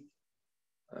something.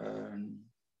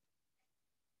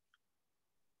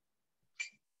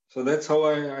 So that's how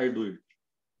I do it.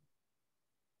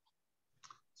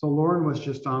 So Lauren was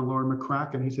just on, Lauren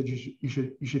McCracken. He said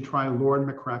you should try Lauren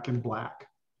McCracken Black.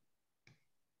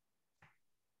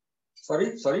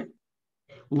 Sorry.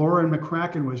 Lauren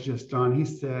McCracken was just on. He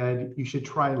said you should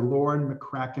try Lauren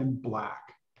McCracken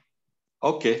Black.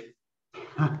 Okay.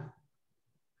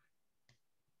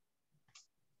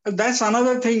 That's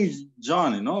another thing,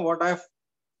 John.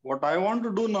 What I want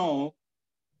to do now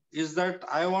is that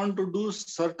I want to do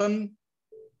certain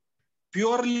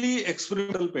purely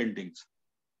experimental paintings,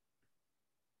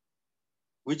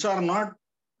 which are not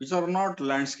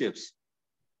landscapes.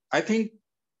 I think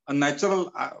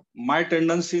natural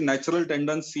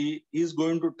tendency is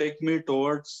going to take me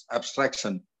towards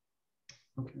abstraction,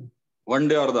 one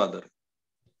day or the other.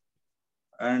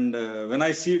 And when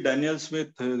I see Daniel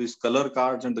Smith, these color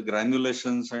cards and the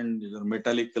granulations and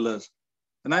metallic colors,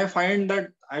 and I find that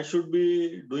I should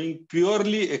be doing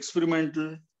purely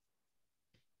experimental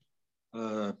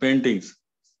paintings,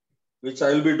 which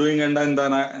I will be doing, and then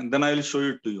I will show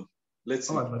it to you. Let's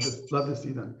see. Oh, I'd love to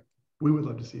see them. We would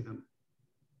love to see them.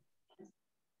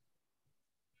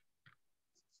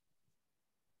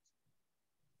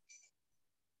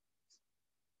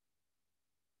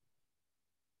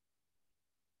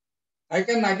 I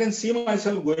can see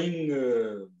myself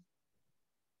going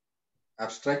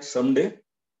abstract someday.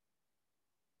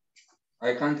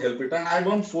 I can't help it, and I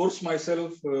don't force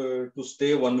myself to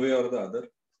stay one way or the other.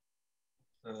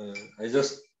 I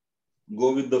just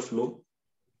go with the flow.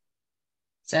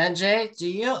 Sanjay, do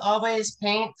you always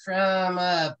paint from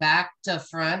back to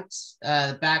front,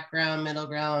 background, middle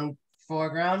ground,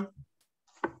 foreground?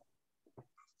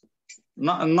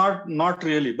 Not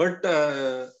really, but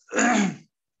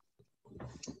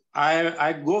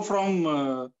I go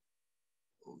from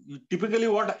typically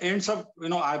what ends up,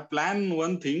 I plan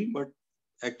one thing, but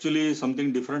actually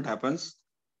something different happens.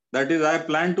 That is, I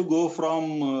plan to go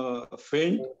from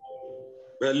faint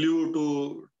value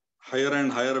to higher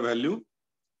and higher value,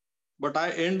 but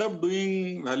I end up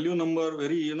doing value number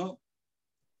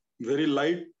very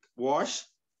light wash,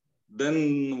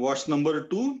 then wash number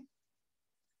 2,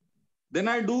 then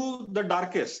I do the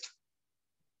darkest,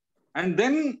 and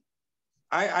then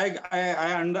I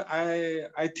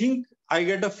think I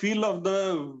get a feel of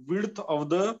the width of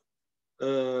the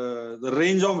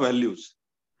range of values,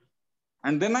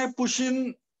 and then I push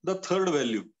in the third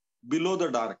value below the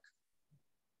dark.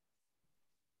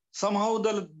 Somehow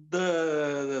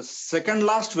the second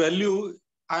last value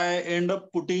I end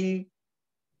up putting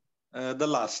the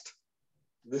last.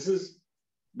 This is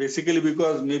basically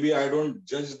because maybe I don't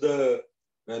judge the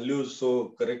values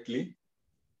so correctly.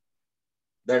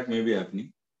 That may be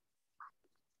happening.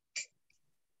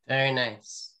 Very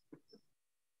nice.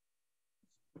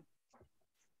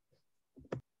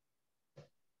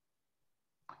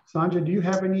 Sanjay, do you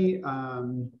have any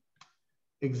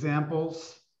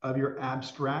examples of your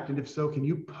abstract? And if so, can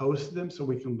you post them so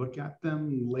we can look at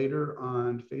them later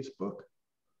on Facebook?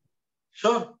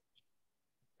 Sure.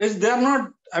 They're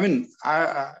not,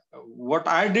 what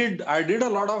I did a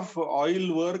lot of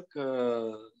oil work,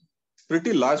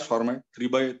 pretty large format,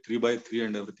 3x3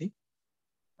 and everything.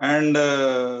 And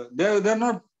they're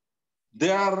not,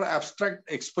 they are abstract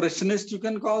expressionists, you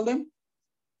can call them.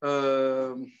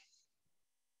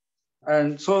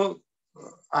 And so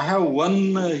I have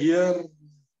one here.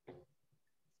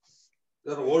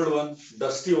 They're old ones,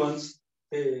 dusty ones.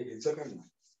 Hey, it's a kind of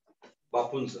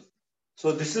Bapunsa.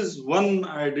 So this is one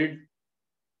I did.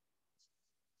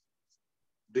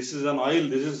 This is an oil.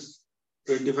 This is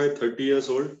 25, 30 years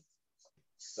old.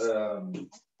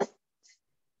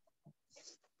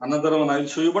 Another one I'll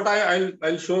show you, but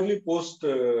I'll surely post.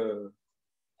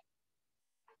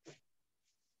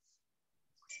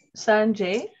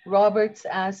 Sanjay, Robert's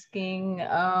asking,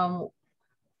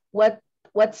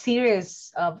 what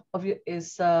series of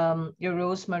is your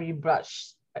rosemary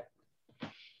brush?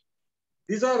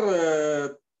 These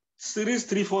are series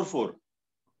 344.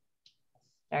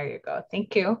 There you go.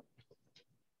 Thank you.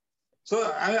 So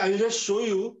I'll just show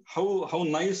you how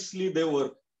nicely they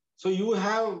work. So you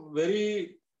have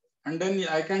and then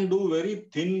I can do very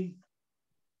thin.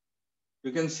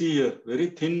 You can see here, very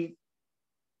thin,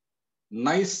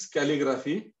 nice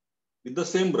calligraphy with the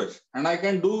same brush. And I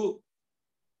can do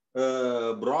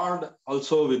broad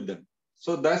also with them.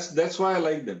 So that's why I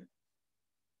like them.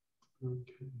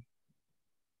 Okay.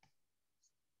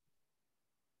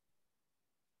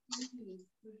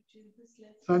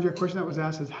 Sanjay, a question that was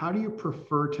asked is, how do you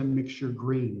prefer to mix your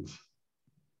greens?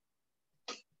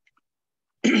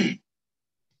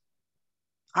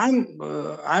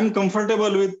 I'm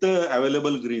comfortable with the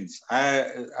available greens.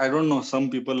 I don't know. Some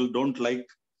people don't like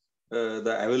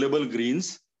the available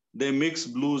greens. They mix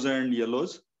blues and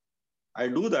yellows. I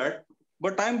do that,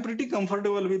 but I'm pretty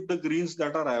comfortable with the greens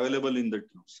that are available in the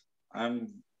tubes.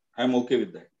 I'm okay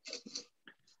with that.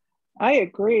 I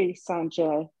agree,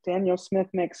 Sanjay. Daniel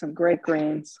Smith makes some great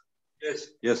greens.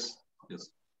 Yes.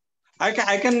 I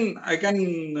can.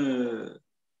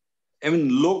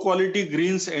 Low quality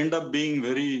greens end up being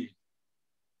very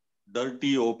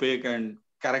dirty, opaque, and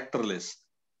characterless.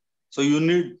 So you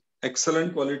need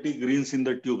excellent quality greens in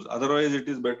the tubes. Otherwise, it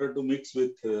is better to mix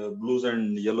with blues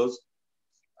and yellows.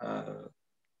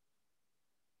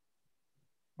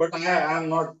 But I'm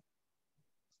not.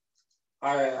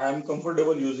 I'm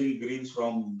comfortable using greens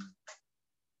from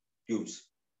tubes,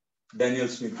 Daniel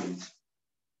Smith greens.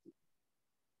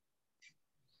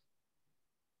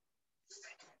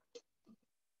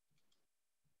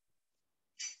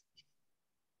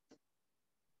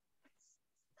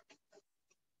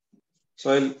 So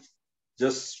I'll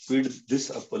just speed this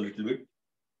up a little bit.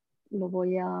 Lo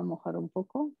voy a mojar un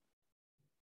poco.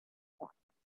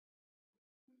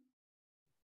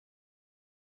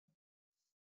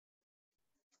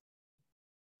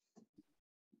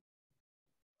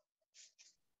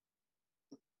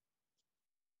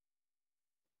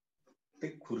 ते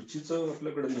खुर्चीचं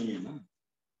आपल्याकडे नाहीये ना.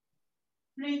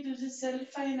 नाही तुझं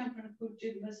self आहे ना पण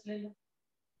खुर्चीत बसलेलं.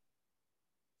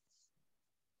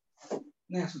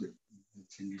 नाही असू दे.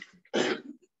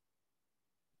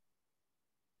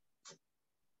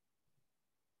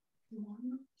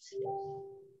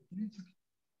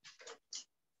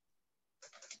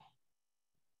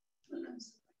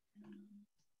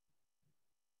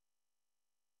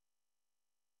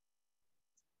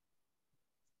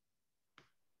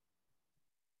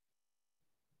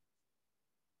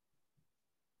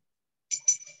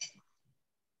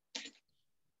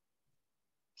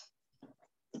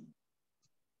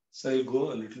 So I'll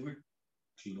go a little bit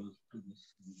close to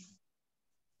this.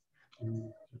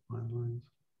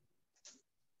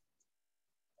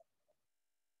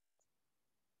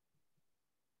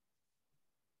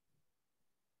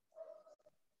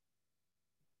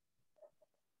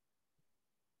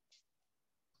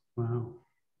 Wow.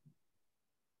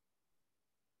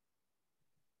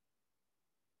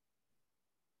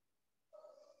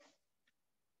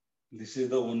 This is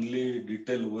the only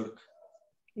detail work.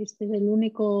 Este es el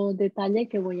único detalle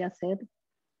que voy a hacer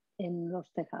en los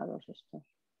tejados estos.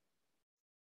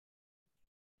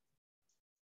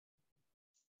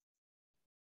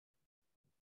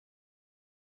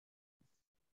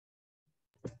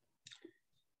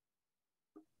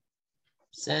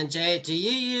 Sanjay, do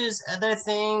you use other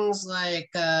things like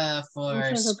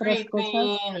for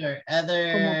scraping or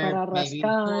other maybe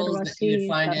tools that you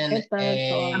find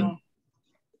in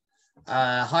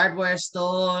a hardware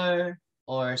store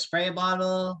or spray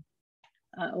bottle?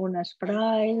 Una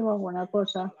spray o alguna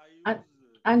cosa.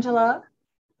 Angela?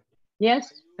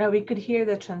 Yes? Now we could hear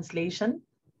the translation.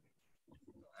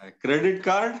 Credit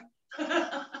card.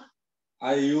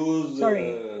 I use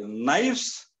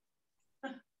knives.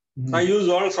 I use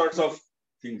all sorts of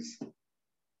things.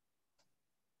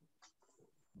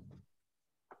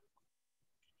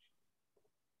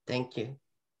 Thank you.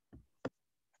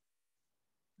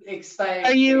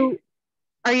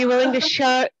 Are you willing to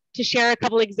share a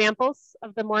couple examples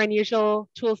of the more unusual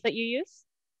tools that you use?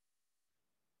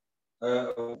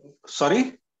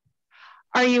 Sorry?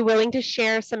 Are you willing to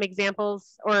share some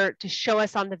examples or to show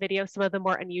us on the video some of the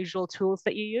more unusual tools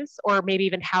that you use, or maybe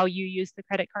even how you use the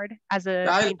credit card as a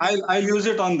I'll use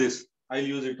it on this. I'll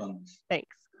use it on this.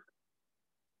 Thanks.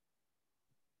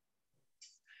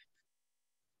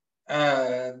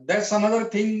 That's another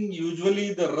thing.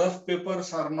 Usually the rough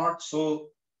papers are not so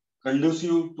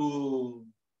conducive to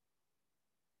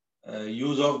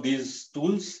use of these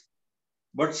tools,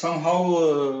 but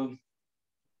somehow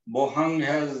Bohang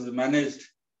has managed,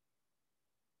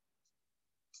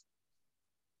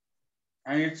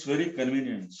 and it's very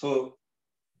convenient. So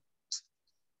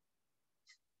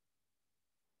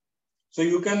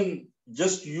you can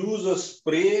just use a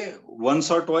spray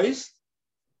once or twice,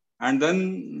 and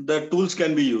then the tools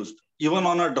can be used, even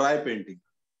on a dry painting.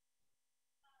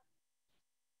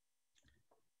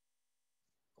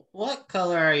 What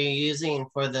color are you using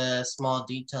for the small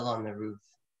detail on the roof?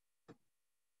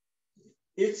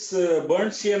 It's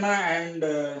burnt sienna and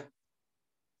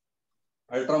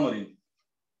ultramarine.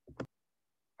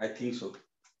 I think so.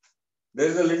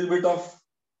 There's a little bit of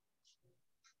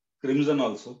crimson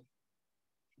also.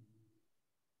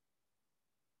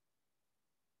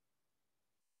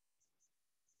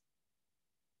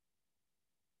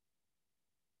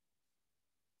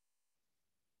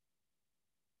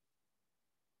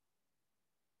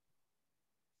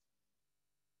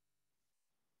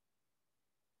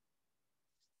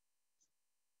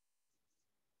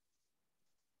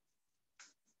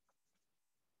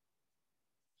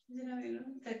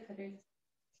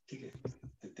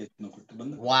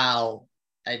 Wow,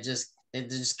 it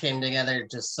just came together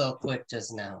just so quick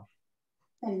just now.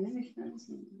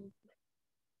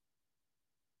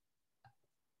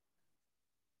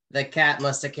 The cat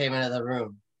must have came into the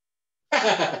room.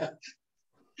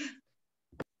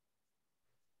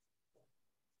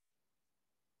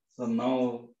 So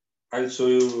now I'll show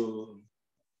you.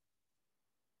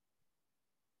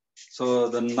 So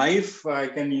the knife, I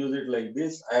can use it like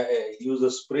this. I use a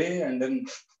spray and then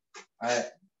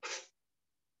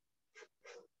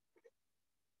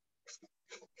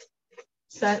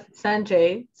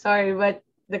Sanjay, sorry, but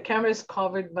the camera is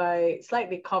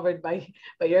slightly covered by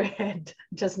your head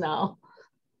just now.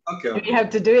 Okay. You have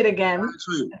to do it again. I'll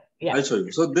show you. Yeah. I'll show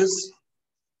you. So this.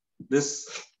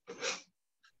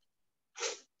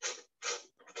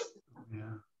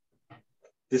 Yeah.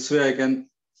 This way I can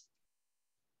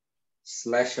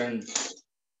slash and.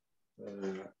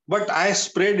 But I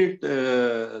sprayed it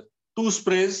 2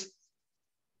 sprays,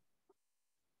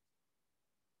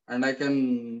 and I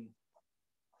can.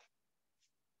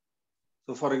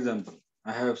 So for example,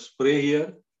 I have spray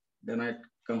here, then it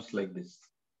comes like this.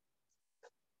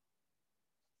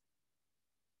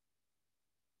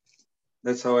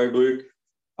 That's how I do it.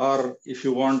 Or if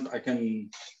you want, I can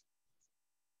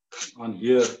on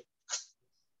here.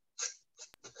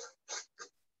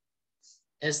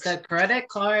 Is the credit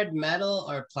card metal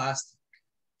or plastic?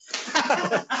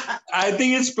 I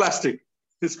think it's plastic.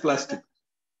 It's plastic.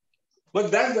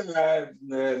 But that's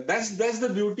the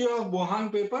beauty of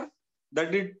Bohang paper,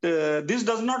 that this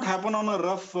does not happen on a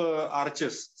rough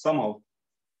arches somehow.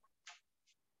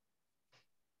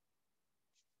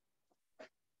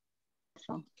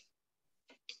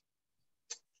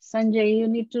 Sanjay, you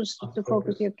need to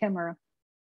focus your camera.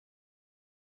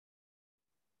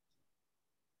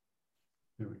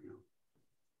 There we go.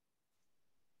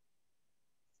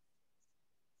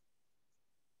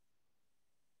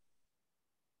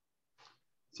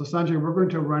 So Sanjay, we're going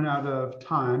to run out of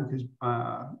time because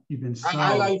you've been so.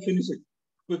 I'll finish it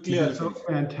quickly. You've been so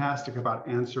fantastic about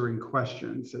answering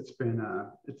questions. It's been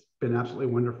absolutely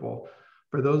wonderful.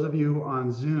 For those of you on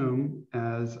Zoom,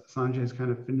 as Sanjay is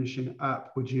kind of finishing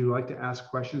up, would you like to ask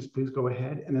questions? Please go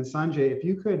ahead. And then Sanjay, if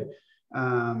you could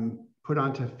put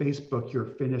onto Facebook your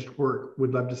finished work,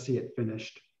 we'd love to see it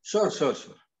finished. Sure.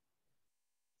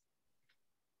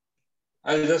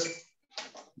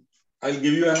 I'll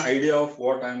give you an idea of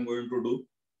what I'm going to do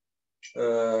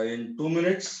in 2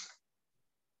 minutes,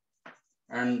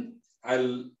 and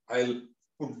I'll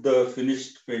put the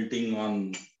finished painting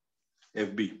on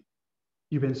FB.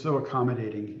 You've been so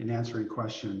accommodating in answering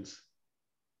questions.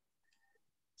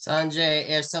 Sanjay,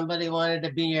 if somebody wanted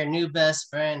to be your new best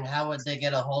friend, how would they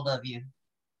get a hold of you?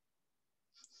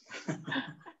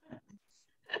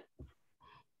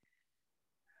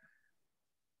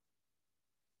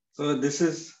 So this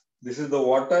is the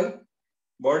water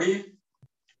body,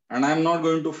 and I'm not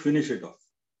going to finish it off.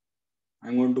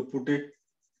 I'm going to put it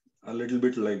a little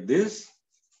bit like this.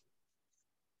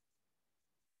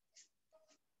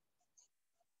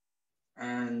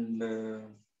 And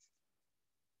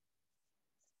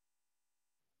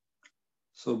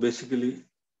so basically,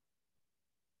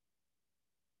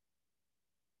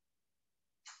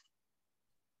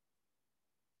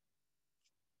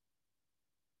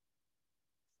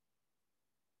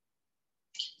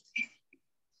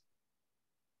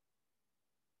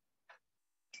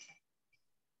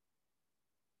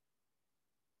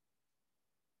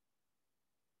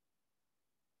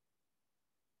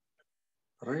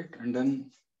 right, and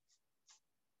then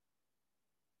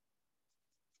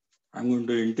I'm going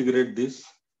to integrate this.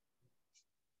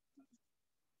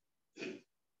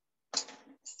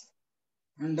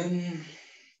 And then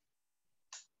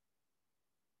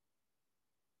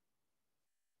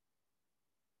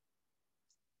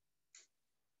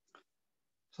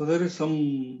so there is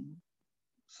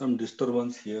some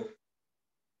disturbance here,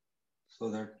 so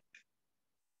that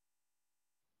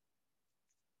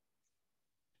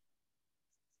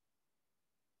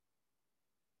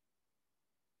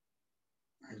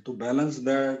and to balance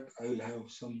that, I will have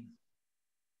some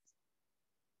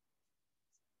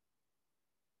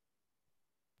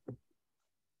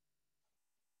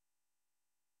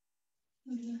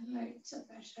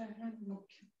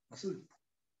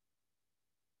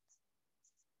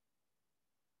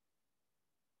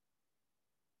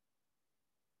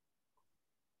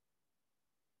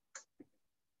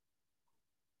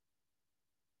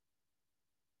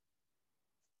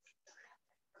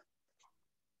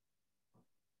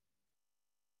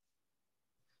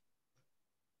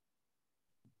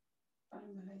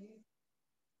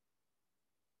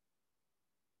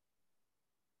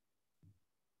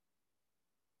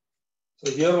so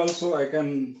here also I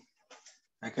can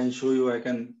show you, I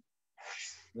can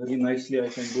very nicely, I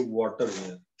can do water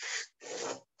here.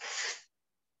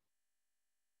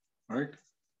 Right?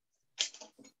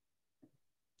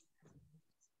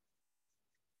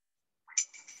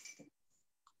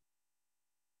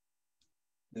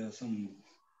 There are some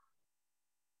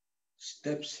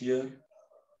steps here.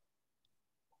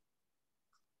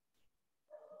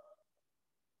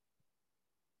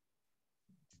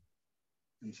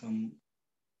 And some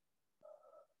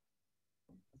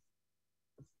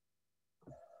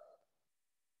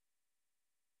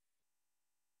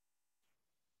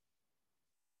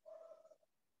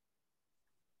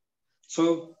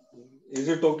so is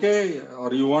it okay,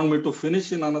 or you want me to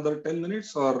finish in another 10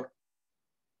 minutes, or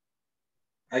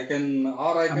I can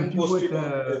post it on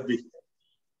FB.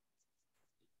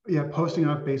 Yeah, posting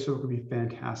on Facebook would be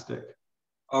fantastic.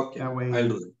 Okay, that way I'll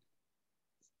do it.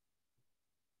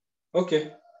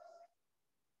 Okay.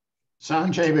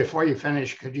 Sanjay, before you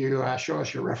finish, could you show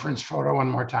us your reference photo one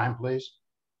more time, please?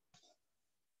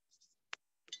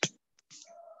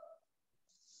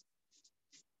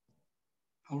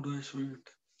 How do I show it?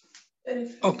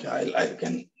 Okay, I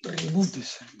can remove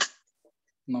this.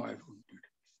 No, I don't do it.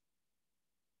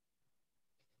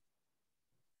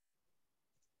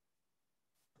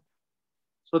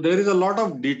 So there is a lot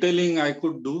of detailing I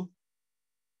could do,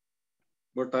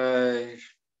 but I'm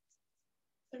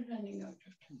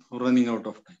running out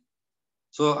of time.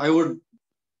 So I would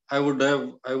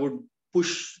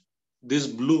push this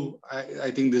blue.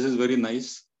 I think this is very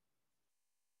nice.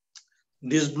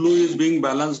 This blue is being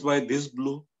balanced by this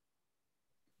blue.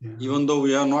 Yeah. Even though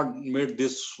we have not made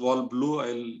this wall blue,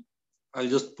 I'll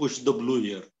just push the blue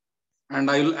here. and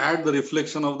I will add the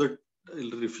reflection of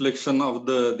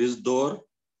this door.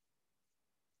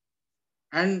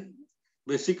 And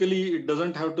basically, it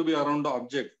doesn't have to be around the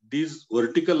object. These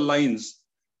vertical lines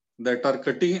that are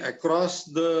cutting across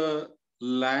the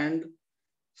land,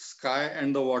 sky,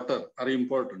 and the water are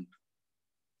important.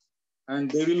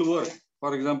 And they will work.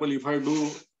 For example, if I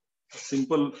do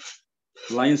simple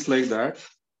lines like that,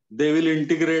 they will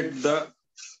integrate the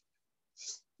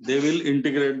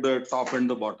top and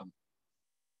the bottom.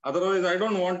 Otherwise, I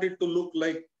don't want it to look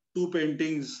like two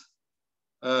paintings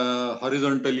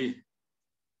horizontally,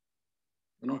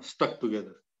 stuck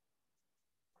together.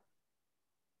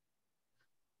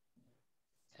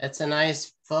 It's a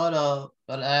nice photo,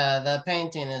 but the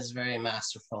painting is very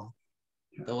masterful.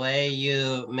 The way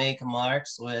you make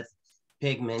marks with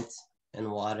pigment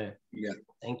and water. Yeah.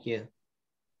 Thank you.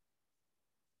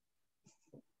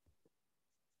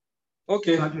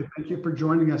 Okay. Sanjay, thank you for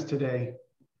joining us today.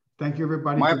 Thank you,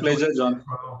 everybody. My pleasure, John.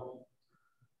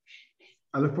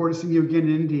 I look forward to seeing you again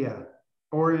in India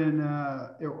or in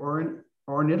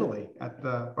Italy at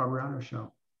the Fabriano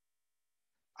show.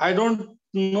 I don't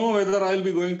know whether I'll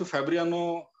be going to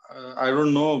Fabriano. I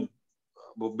don't know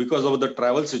because of the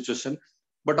travel situation,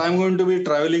 but I'm going to be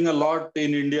traveling a lot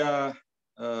in India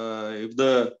if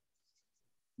the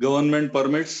government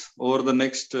permits over the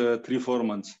next 3-4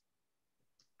 months.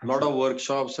 A lot of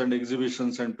workshops and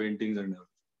exhibitions and paintings and everything.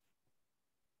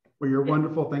 Well, you're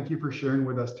wonderful. Thank you for sharing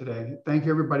with us today. Thank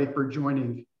you, everybody, for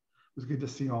joining. It was good to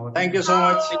see all of you. Thank you so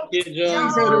much. Thank you,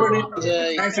 John. Thanks,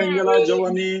 everybody. Thanks, Angela,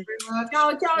 Giovanni.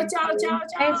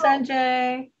 Thanks,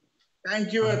 Sanjay.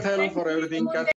 Thank you, Ethel, for everything.